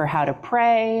instructions for how to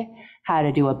pray, how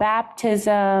to do a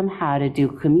baptism, how to do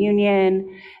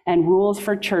communion, and rules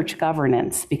for church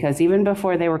governance, because even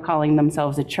before they were calling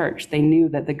themselves a church, they knew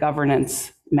that the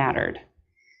governance mattered.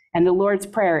 And the Lord's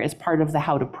Prayer is part of the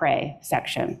how to pray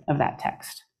section of that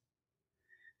text.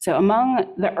 So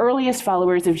among the earliest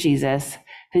followers of Jesus,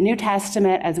 the New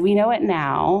Testament, as we know it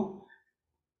now,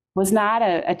 was not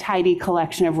a tidy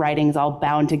collection of writings all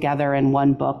bound together in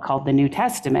one book called the New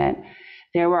Testament.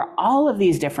 There were all of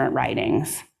these different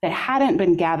writings that hadn't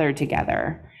been gathered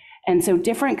together. And so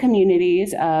different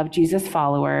communities of Jesus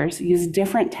followers used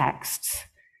different texts.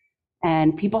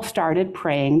 And people started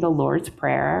praying the Lord's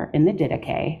Prayer in the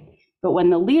Didache. But when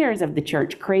the leaders of the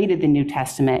church created the New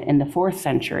Testament in the 4th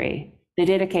century, the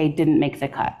Didache didn't make the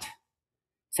cut.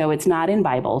 So it's not in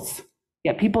Bibles,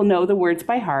 yet people know the words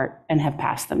by heart and have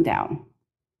passed them down.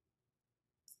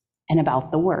 And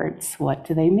about the words, what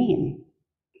do they mean?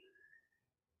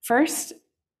 First,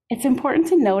 it's important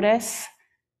to notice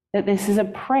that this is a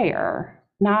prayer,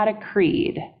 not a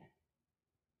creed.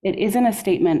 It isn't a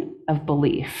statement of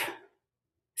belief.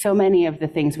 So many of the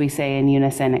things we say in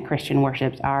unison at Christian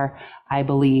worships are, "I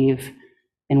believe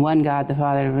in one God, the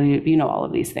Father." You know all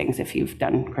of these things if you've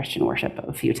done Christian worship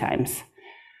a few times.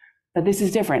 But this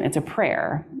is different. It's a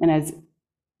prayer. And as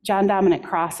John Dominic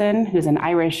Crossan, who's an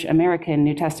Irish-American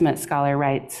New Testament scholar,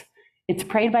 writes, it's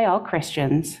prayed by all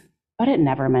Christians, but it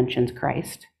never mentions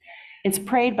Christ. It's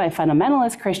prayed by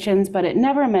fundamentalist Christians, but it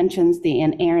never mentions the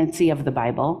inerrancy of the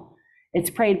Bible. It's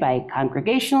prayed by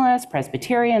Congregationalists,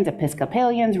 Presbyterians,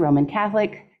 Episcopalians, Roman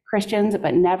Catholic Christians,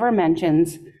 but never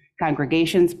mentions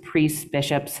congregations, priests,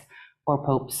 bishops, or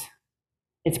popes.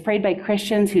 It's prayed by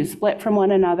Christians who split from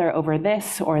one another over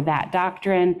this or that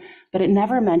doctrine, but it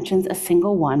never mentions a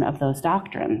single one of those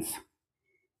doctrines.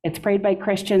 It's prayed by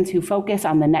Christians who focus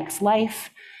on the next life,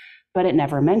 but it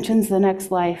never mentions the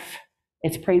next life.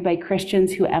 It's prayed by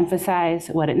Christians who emphasize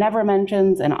what it never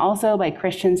mentions, and also by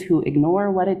Christians who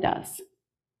ignore what it does.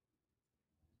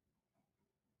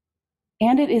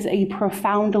 And it is a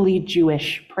profoundly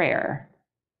Jewish prayer,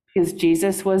 because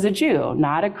Jesus was a Jew,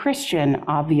 not a Christian,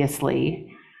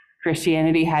 obviously.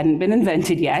 Christianity hadn't been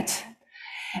invented yet.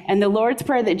 And the Lord's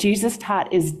Prayer that Jesus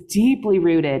taught is deeply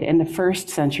rooted in the 1st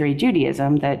century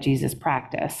Judaism that Jesus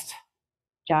practiced.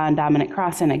 John Dominic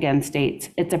Crossan again states,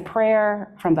 it's a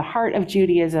prayer from the heart of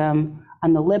Judaism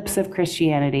on the lips of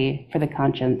Christianity for the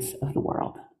conscience of the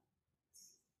world.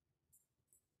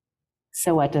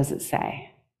 So what does it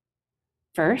say?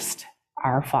 First,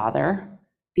 our Father.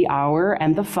 The our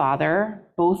and the Father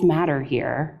both matter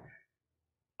here.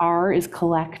 Our is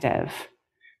collective.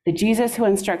 The Jesus who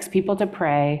instructs people to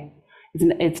pray,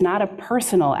 it's not a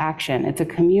personal action, it's a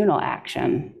communal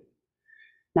action.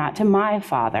 not to my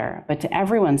father, but to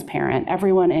everyone's parent,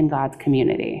 everyone in God's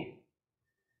community.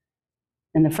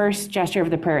 And the first gesture of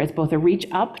the prayer is both a reach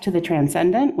up to the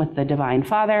transcendent with the divine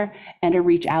Father and a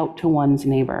reach out to one's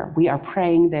neighbor. We are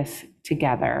praying this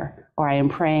together, or I am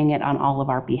praying it on all of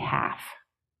our behalf.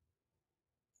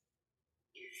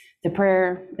 The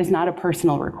prayer is not a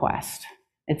personal request.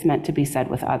 It's meant to be said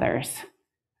with others.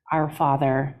 Our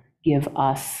Father, give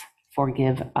us,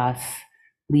 forgive us,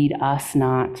 lead us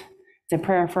not. It's a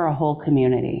prayer for a whole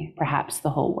community, perhaps the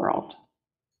whole world.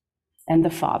 And the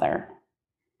Father.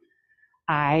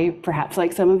 I, perhaps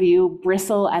like some of you,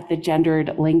 bristle at the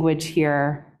gendered language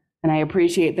here, and I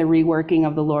appreciate the reworking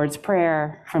of the Lord's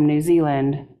Prayer from New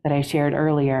Zealand that I shared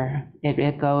earlier.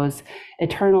 It goes,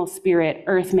 eternal spirit,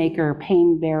 earth maker,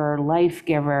 pain bearer, life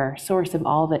giver, source of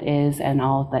all that is and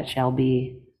all that shall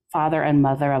be, Father and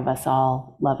Mother of us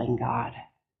all, loving God.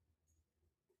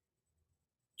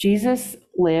 Jesus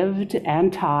lived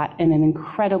and taught in an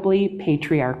incredibly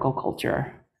patriarchal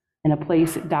culture, in a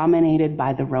place dominated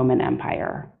by the Roman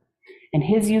Empire. And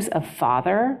his use of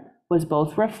Father was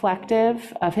both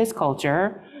reflective of his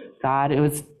culture, God, it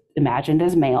was imagined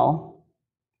as male,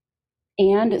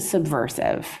 and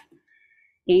subversive.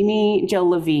 Amy Jill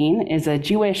Levine is a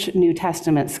Jewish New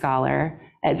Testament scholar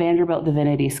at Vanderbilt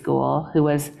Divinity School who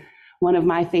was one of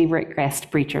my favorite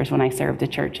guest preachers when I served a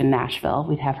church in Nashville.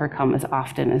 We'd have her come as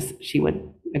often as she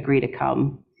would agree to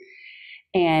come.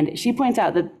 And she points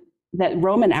out that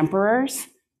Roman emperors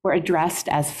were addressed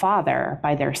as Father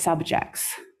by their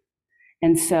subjects.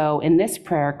 And so in this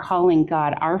prayer, calling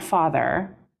God our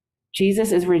Father,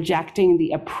 Jesus is rejecting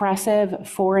the oppressive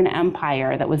foreign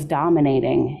empire that was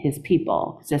dominating his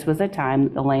people. This was a time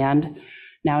that the land,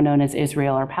 now known as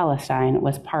Israel or Palestine,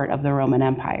 was part of the Roman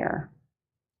Empire.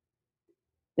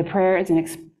 The prayer is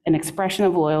an expression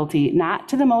of loyalty, not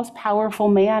to the most powerful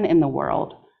man in the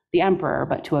world, the emperor,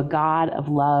 but to a God of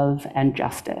love and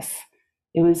justice.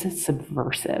 It was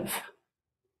subversive.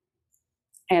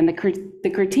 And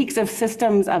the critiques of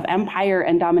systems of empire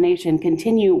and domination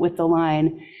continue with the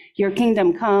line, your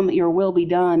kingdom come, your will be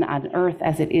done on earth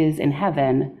as it is in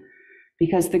heaven,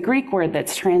 because the Greek word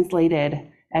that's translated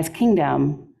as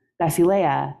kingdom,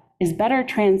 basileia, is better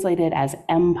translated as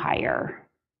empire.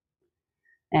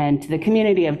 And to the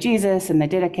community of Jesus and the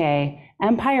Didache,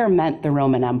 empire meant the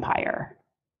Roman Empire.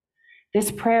 This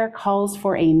prayer calls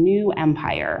for a new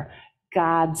empire,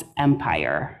 God's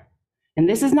empire. And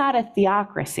this is not a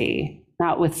theocracy,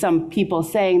 not with some people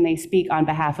saying they speak on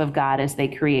behalf of God as they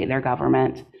create their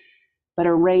government, but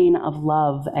a reign of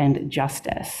love and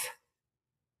justice.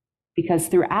 Because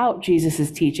throughout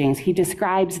Jesus's teachings, he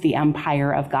describes the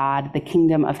empire of God, the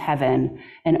kingdom of heaven,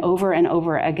 and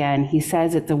over again, he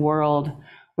says it's a world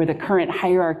where the current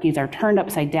hierarchies are turned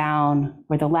upside down,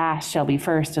 where the last shall be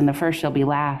first and the first shall be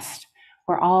last,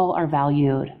 where all are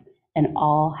valued and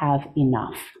all have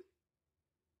enough.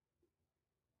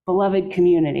 Beloved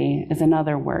community is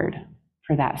another word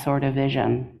for that sort of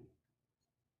vision.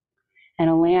 And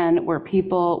a land where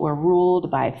people were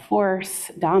ruled by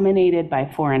force, dominated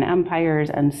by foreign empires,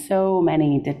 and so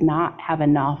many did not have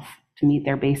enough to meet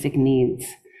their basic needs.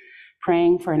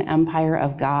 Praying for an empire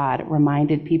of God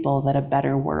reminded people that a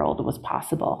better world was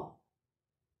possible.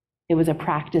 It was a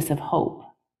practice of hope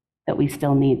that we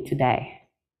still need today.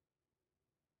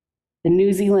 The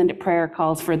New Zealand prayer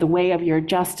calls for the way of your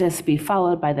justice be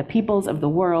followed by the peoples of the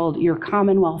world, your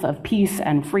commonwealth of peace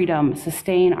and freedom,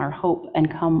 sustain our hope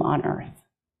and come on earth.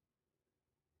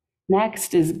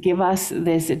 Next is give us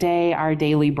this day our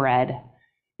daily bread.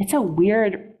 It's a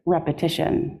weird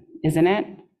repetition, isn't it?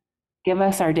 Give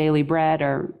us our daily bread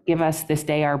or give us this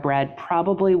day our bread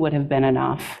probably would have been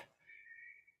enough.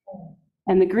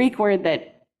 And the Greek word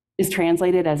that is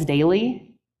translated as daily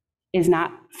is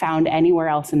not found anywhere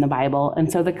else in the Bible.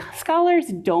 And so the scholars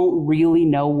don't really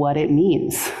know what it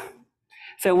means.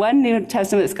 So one New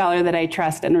Testament scholar that I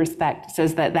trust and respect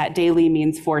says that that daily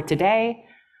means for today,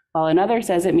 while another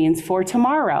says it means for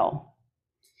tomorrow.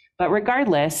 But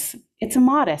regardless, it's a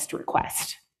modest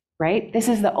request, right? This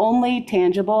is the only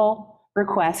tangible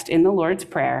request in the Lord's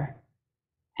Prayer,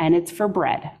 and it's for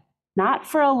bread, not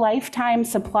for a lifetime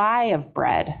supply of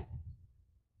bread,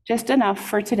 just enough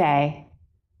for today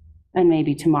and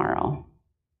maybe tomorrow.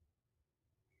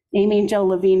 Amy Jill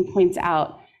Levine points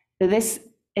out that this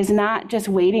is not just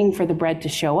waiting for the bread to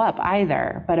show up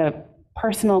either, but a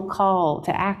personal call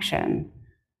to action.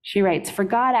 She writes, for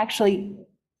God actually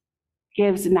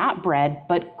gives not bread,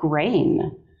 but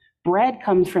grain. Bread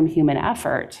comes from human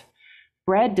effort.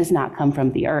 Bread does not come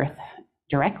from the earth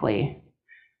directly.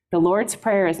 The Lord's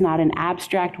Prayer is not an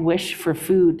abstract wish for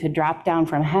food to drop down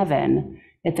from heaven.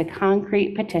 It's a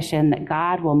concrete petition that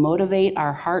God will motivate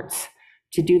our hearts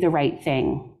to do the right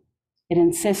thing. It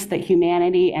insists that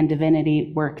humanity and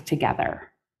divinity work together.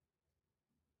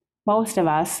 Most of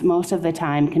us, most of the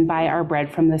time, can buy our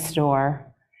bread from the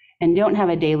store and don't have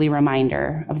a daily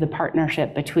reminder of the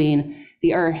partnership between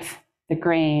the earth, the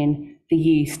grain, the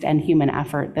yeast, and human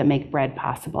effort that make bread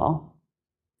possible.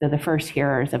 So the first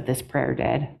hearers of this prayer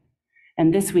did.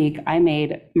 And this week, I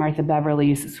made Martha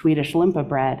Beverly's Swedish limpa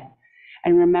bread.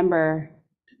 And remember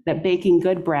that baking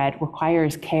good bread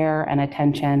requires care and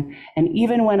attention. And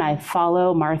even when I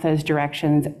follow Martha's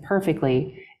directions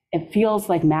perfectly, it feels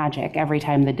like magic every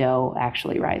time the dough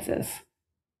actually rises.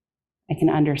 I can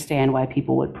understand why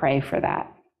people would pray for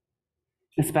that,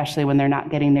 especially when they're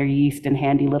not getting their yeast in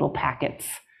handy little packets,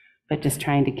 but just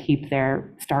trying to keep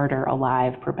their starter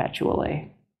alive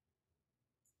perpetually.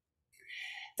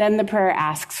 Then the prayer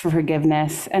asks for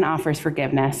forgiveness and offers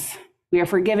forgiveness. We are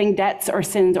forgiving debts or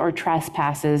sins or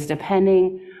trespasses,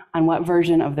 depending on what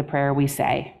version of the prayer we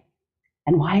say.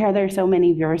 And why are there so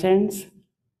many versions?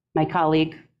 My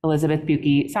colleague, Elizabeth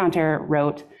Buki-Santer,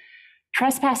 wrote,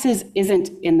 trespasses isn't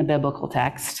in the biblical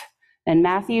text, and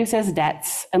Matthew says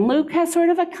debts, and Luke has sort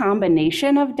of a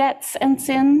combination of debts and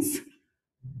sins.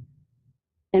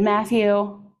 In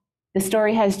Matthew, the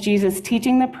story has Jesus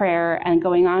teaching the prayer and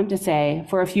going on to say,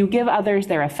 for if you give others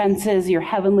their offenses, your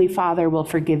heavenly Father will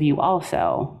forgive you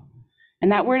also.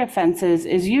 And that word offenses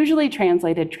is usually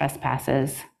translated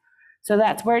trespasses. So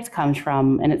that's where it comes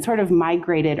from, and it sort of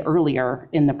migrated earlier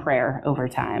in the prayer over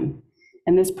time.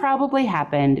 And this probably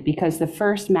happened because the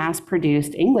first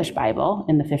mass-produced English Bible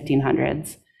in the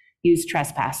 1500s used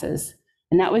trespasses,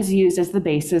 and that was used as the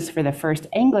basis for the first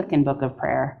Anglican book of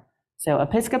prayer. So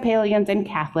Episcopalians and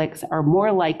Catholics are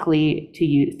more likely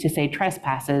to say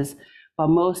trespasses, while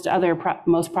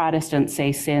most Protestants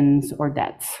say sins or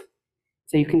debts.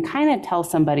 So you can kind of tell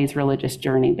somebody's religious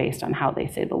journey based on how they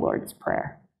say the Lord's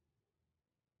Prayer.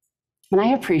 And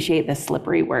I appreciate this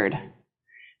slippery word.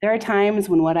 There are times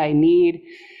when what I need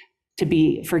to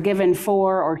be forgiven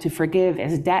for or to forgive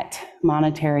is debt,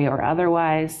 monetary or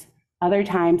otherwise. Other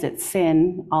times it's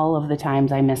sin. All of the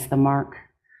times I miss the mark.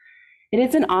 It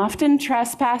isn't often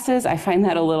trespasses. I find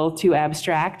that a little too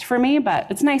abstract for me, but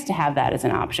it's nice to have that as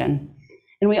an option.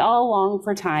 And we all long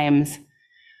for times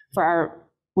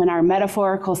when our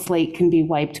metaphorical slate can be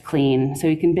wiped clean, so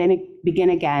you can begin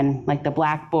again, like the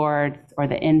blackboard or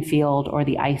the infield or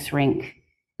the ice rink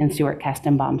in Stuart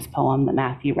Kestenbaum's poem that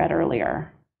Matthew read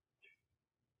earlier.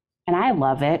 And I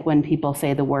love it when people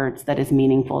say the words that is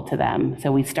meaningful to them.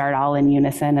 So we start all in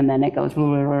unison and then it goes,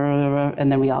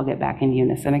 and then we all get back in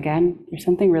unison again. There's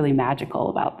something really magical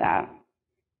about that.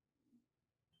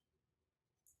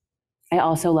 I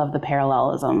also love the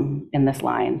parallelism in this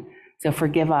line. So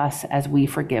forgive us as we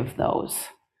forgive those.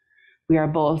 We are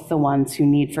both the ones who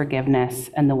need forgiveness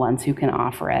and the ones who can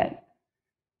offer it.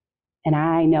 And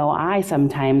I know I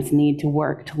sometimes need to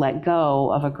work to let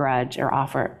go of a grudge or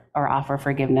offer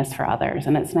forgiveness for others.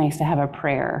 And it's nice to have a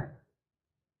prayer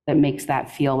that makes that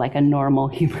feel like a normal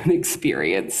human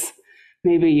experience.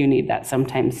 Maybe you need that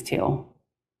sometimes too.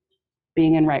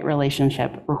 Being in right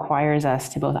relationship requires us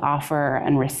to both offer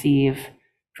and receive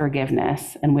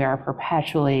forgiveness, and we are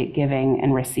perpetually giving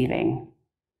and receiving.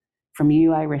 From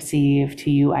you I receive, to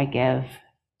you I give.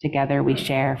 Together we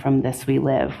share, from this we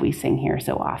live, we sing here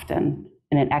so often,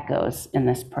 and it echoes in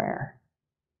this prayer.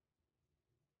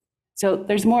 So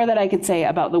there's more that I could say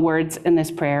about the words in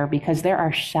this prayer because there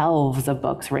are shelves of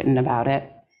books written about it.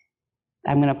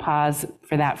 I'm going to pause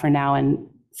for that for now and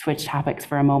switch topics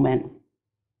for a moment.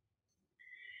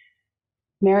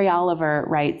 Mary Oliver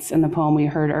writes in the poem we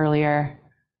heard earlier,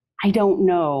 I don't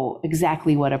know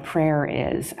exactly what a prayer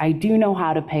is. I do know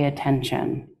how to pay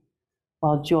attention.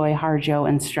 While Joy Harjo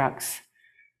instructs,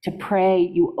 to pray,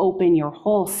 you open your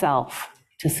whole self,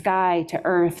 to sky, to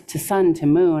earth, to sun, to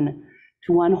moon,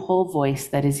 to one whole voice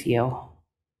that is you.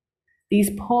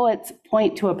 These poets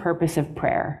point to a purpose of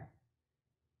prayer.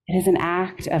 It is an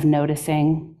act of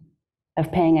noticing,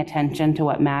 of paying attention to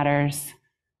what matters,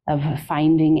 of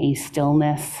finding a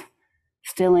stillness,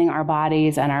 stilling our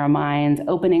bodies and our minds,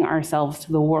 opening ourselves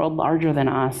to the world larger than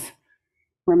us,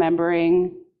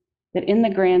 remembering that in the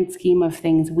grand scheme of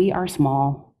things, we are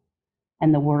small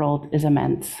and the world is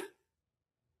immense.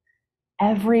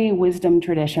 Every wisdom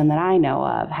tradition that I know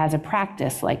of has a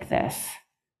practice like this,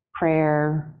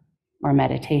 prayer or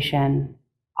meditation,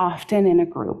 often in a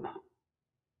group.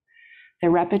 The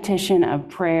repetition of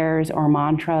prayers or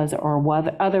mantras or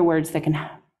other words that can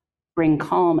bring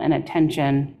calm and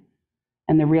attention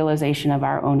and the realization of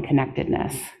our own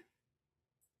connectedness.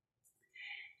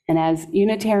 And as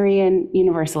Unitarian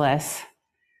Universalists,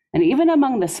 And even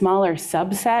among the smaller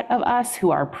subset of us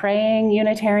who are praying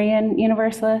Unitarian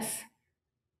Universalists,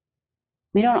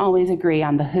 we don't always agree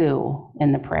on the who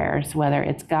in the prayers, whether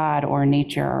it's God or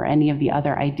nature or any of the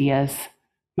other ideas.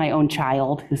 My own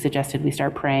child, who suggested we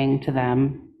start praying to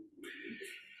them.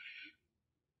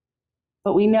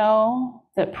 But we know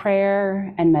that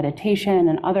prayer and meditation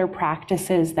and other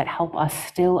practices that help us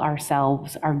still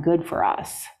ourselves are good for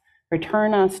us,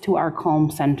 return us to our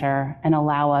calm center, and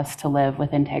allow us to live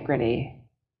with integrity.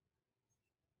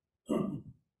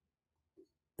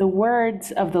 The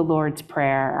words of the Lord's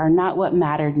Prayer are not what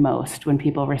mattered most when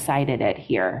people recited it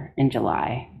here in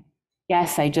July.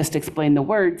 Yes, I just explained the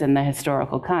words and the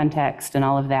historical context and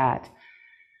all of that,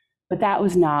 but that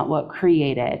was not what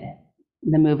created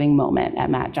the moving moment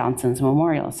at Matt Johnson's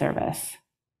memorial service.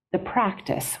 The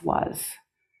practice was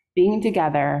being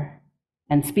together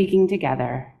and speaking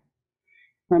together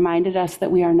reminded us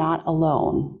that we are not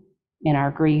alone in our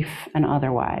grief and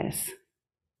otherwise.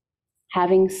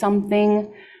 Having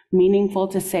something meaningful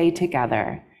to say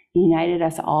together united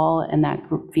us all in that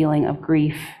feeling of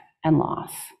grief and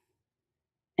loss.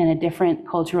 In a different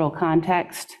cultural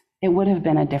context, it would have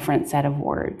been a different set of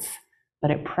words,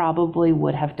 but it probably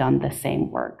would have done the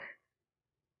same work.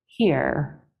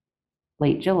 Here,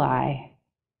 late July,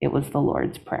 it was the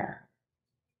Lord's Prayer.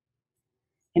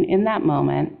 And in that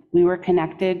moment, we were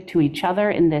connected to each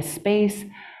other in this space,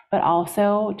 but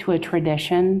also to a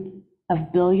tradition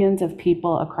of billions of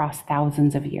people across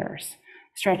thousands of years,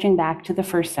 stretching back to the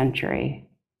first century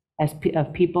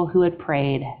of people who had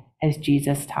prayed as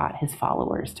Jesus taught his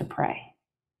followers to pray.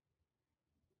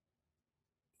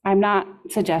 I'm not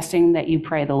suggesting that you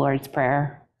pray the Lord's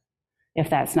Prayer if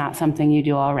that's not something you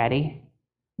do already.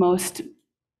 Most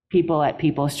people at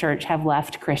People's Church have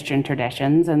left Christian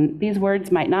traditions, and these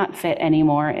words might not fit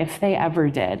anymore if they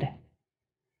ever did.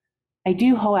 I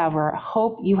do, however,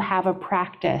 hope you have a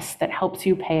practice that helps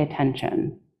you pay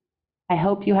attention. I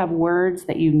hope you have words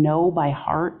that you know by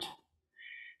heart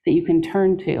that you can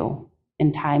turn to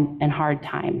in hard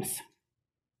times.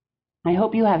 I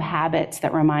hope you have habits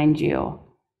that remind you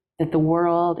that the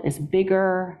world is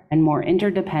bigger and more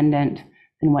interdependent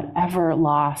than whatever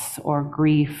loss or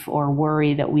grief or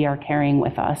worry that we are carrying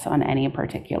with us on any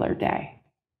particular day.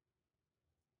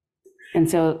 And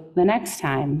so the next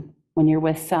time when you're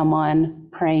with someone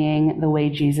praying the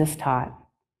way Jesus taught,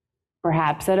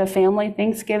 perhaps at a family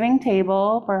Thanksgiving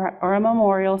table or a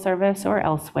memorial service or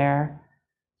elsewhere,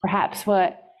 perhaps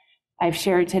what I've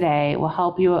shared today will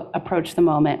help you approach the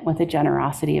moment with a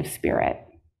generosity of spirit.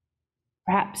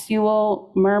 Perhaps you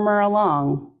will murmur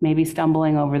along, maybe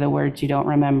stumbling over the words you don't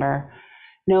remember,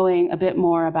 knowing a bit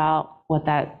more about what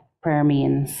that prayer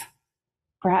means.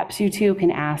 Perhaps you too can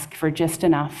ask for just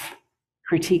enough,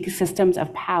 critique systems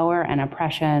of power and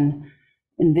oppression,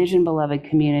 envision beloved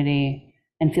community,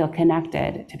 and feel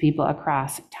connected to people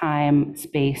across time,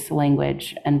 space,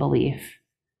 language, and belief.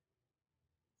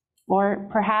 Or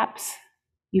perhaps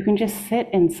you can just sit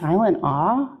in silent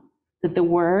awe that the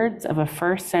words of a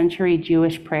first century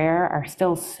Jewish prayer are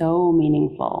still so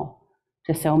meaningful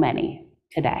to so many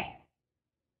today.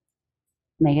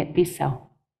 May it be so.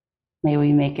 May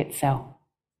we make it so.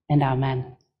 And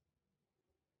amen.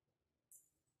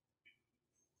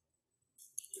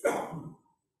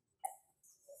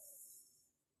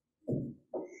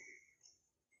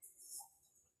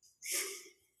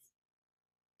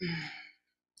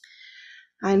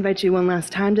 I invite you one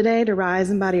last time today to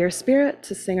rise in body or spirit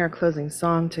to sing our closing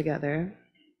song together.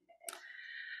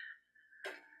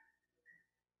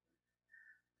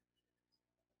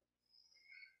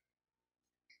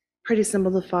 Pretty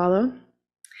simple to follow.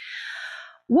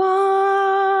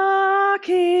 Walking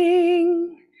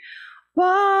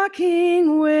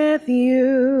with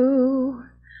you.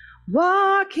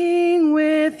 Walking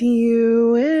with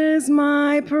you is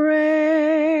my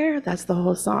prayer. That's the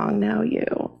whole song, now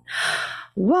you.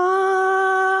 Walking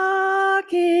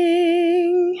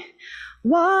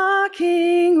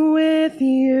with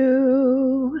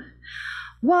you.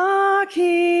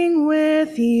 Walking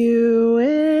with you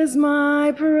is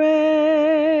my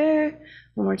prayer.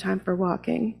 One more time for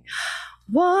walking.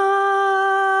 Walking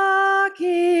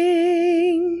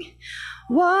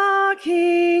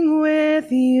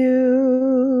with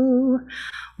you.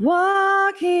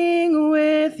 Walking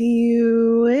with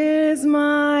you is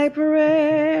my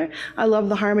prayer. I love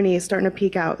the harmony starting to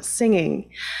peek out. Singing.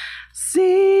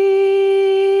 Singing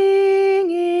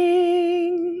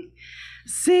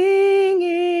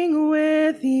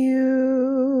with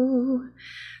you.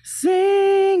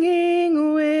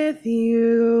 Singing with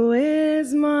you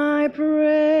is my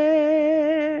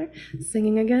prayer.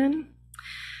 Singing again.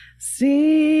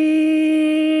 Singing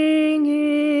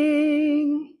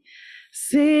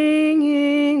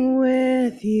singing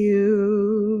with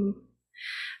you.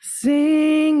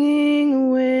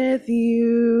 Singing with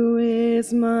you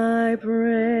is my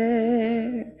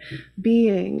prayer.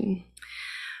 Being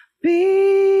with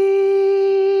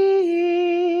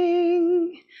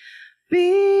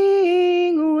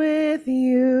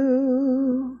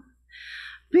you.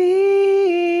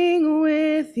 Being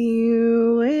with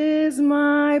you is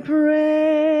my prayer.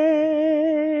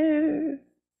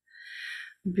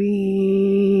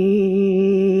 Being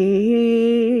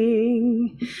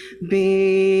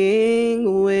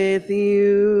with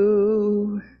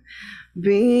you.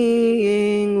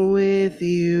 Being with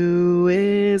you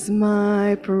is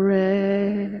my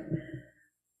prayer.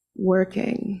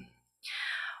 Working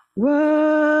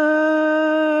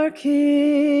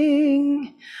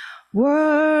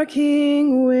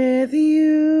with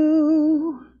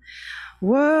you.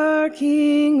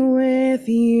 Working with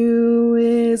you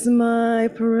is my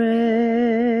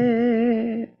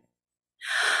prayer.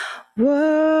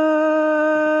 Working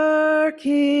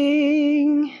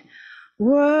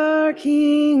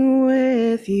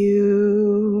with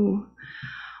you.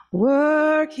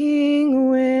 Working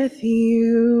with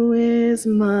you is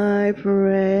my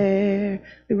prayer.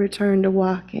 We return to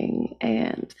walking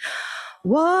and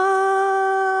walking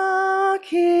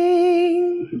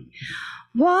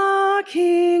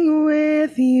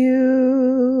with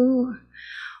you.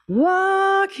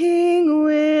 Walking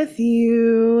with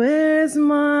you is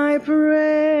my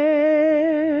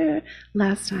prayer.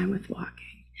 Last time with walking.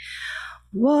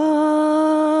 Walking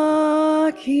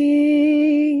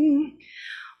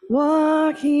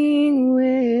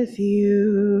with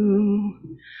you.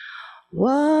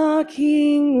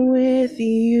 Walking with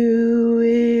you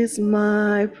is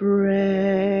my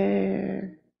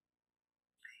prayer.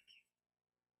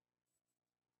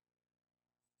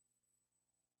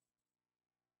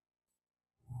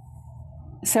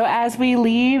 So as we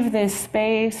leave this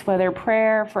space, whether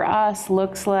prayer for us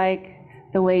looks like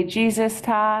the way Jesus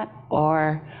taught,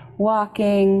 or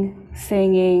walking,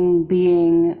 singing,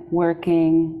 being,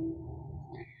 working,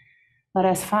 let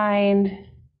us find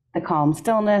the calm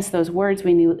stillness, those words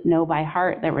we know by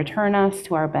heart that return us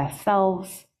to our best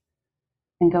selves,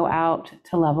 and go out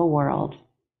to love a world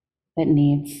that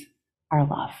needs our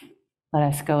love. Let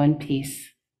us go in peace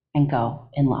and go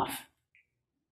in love.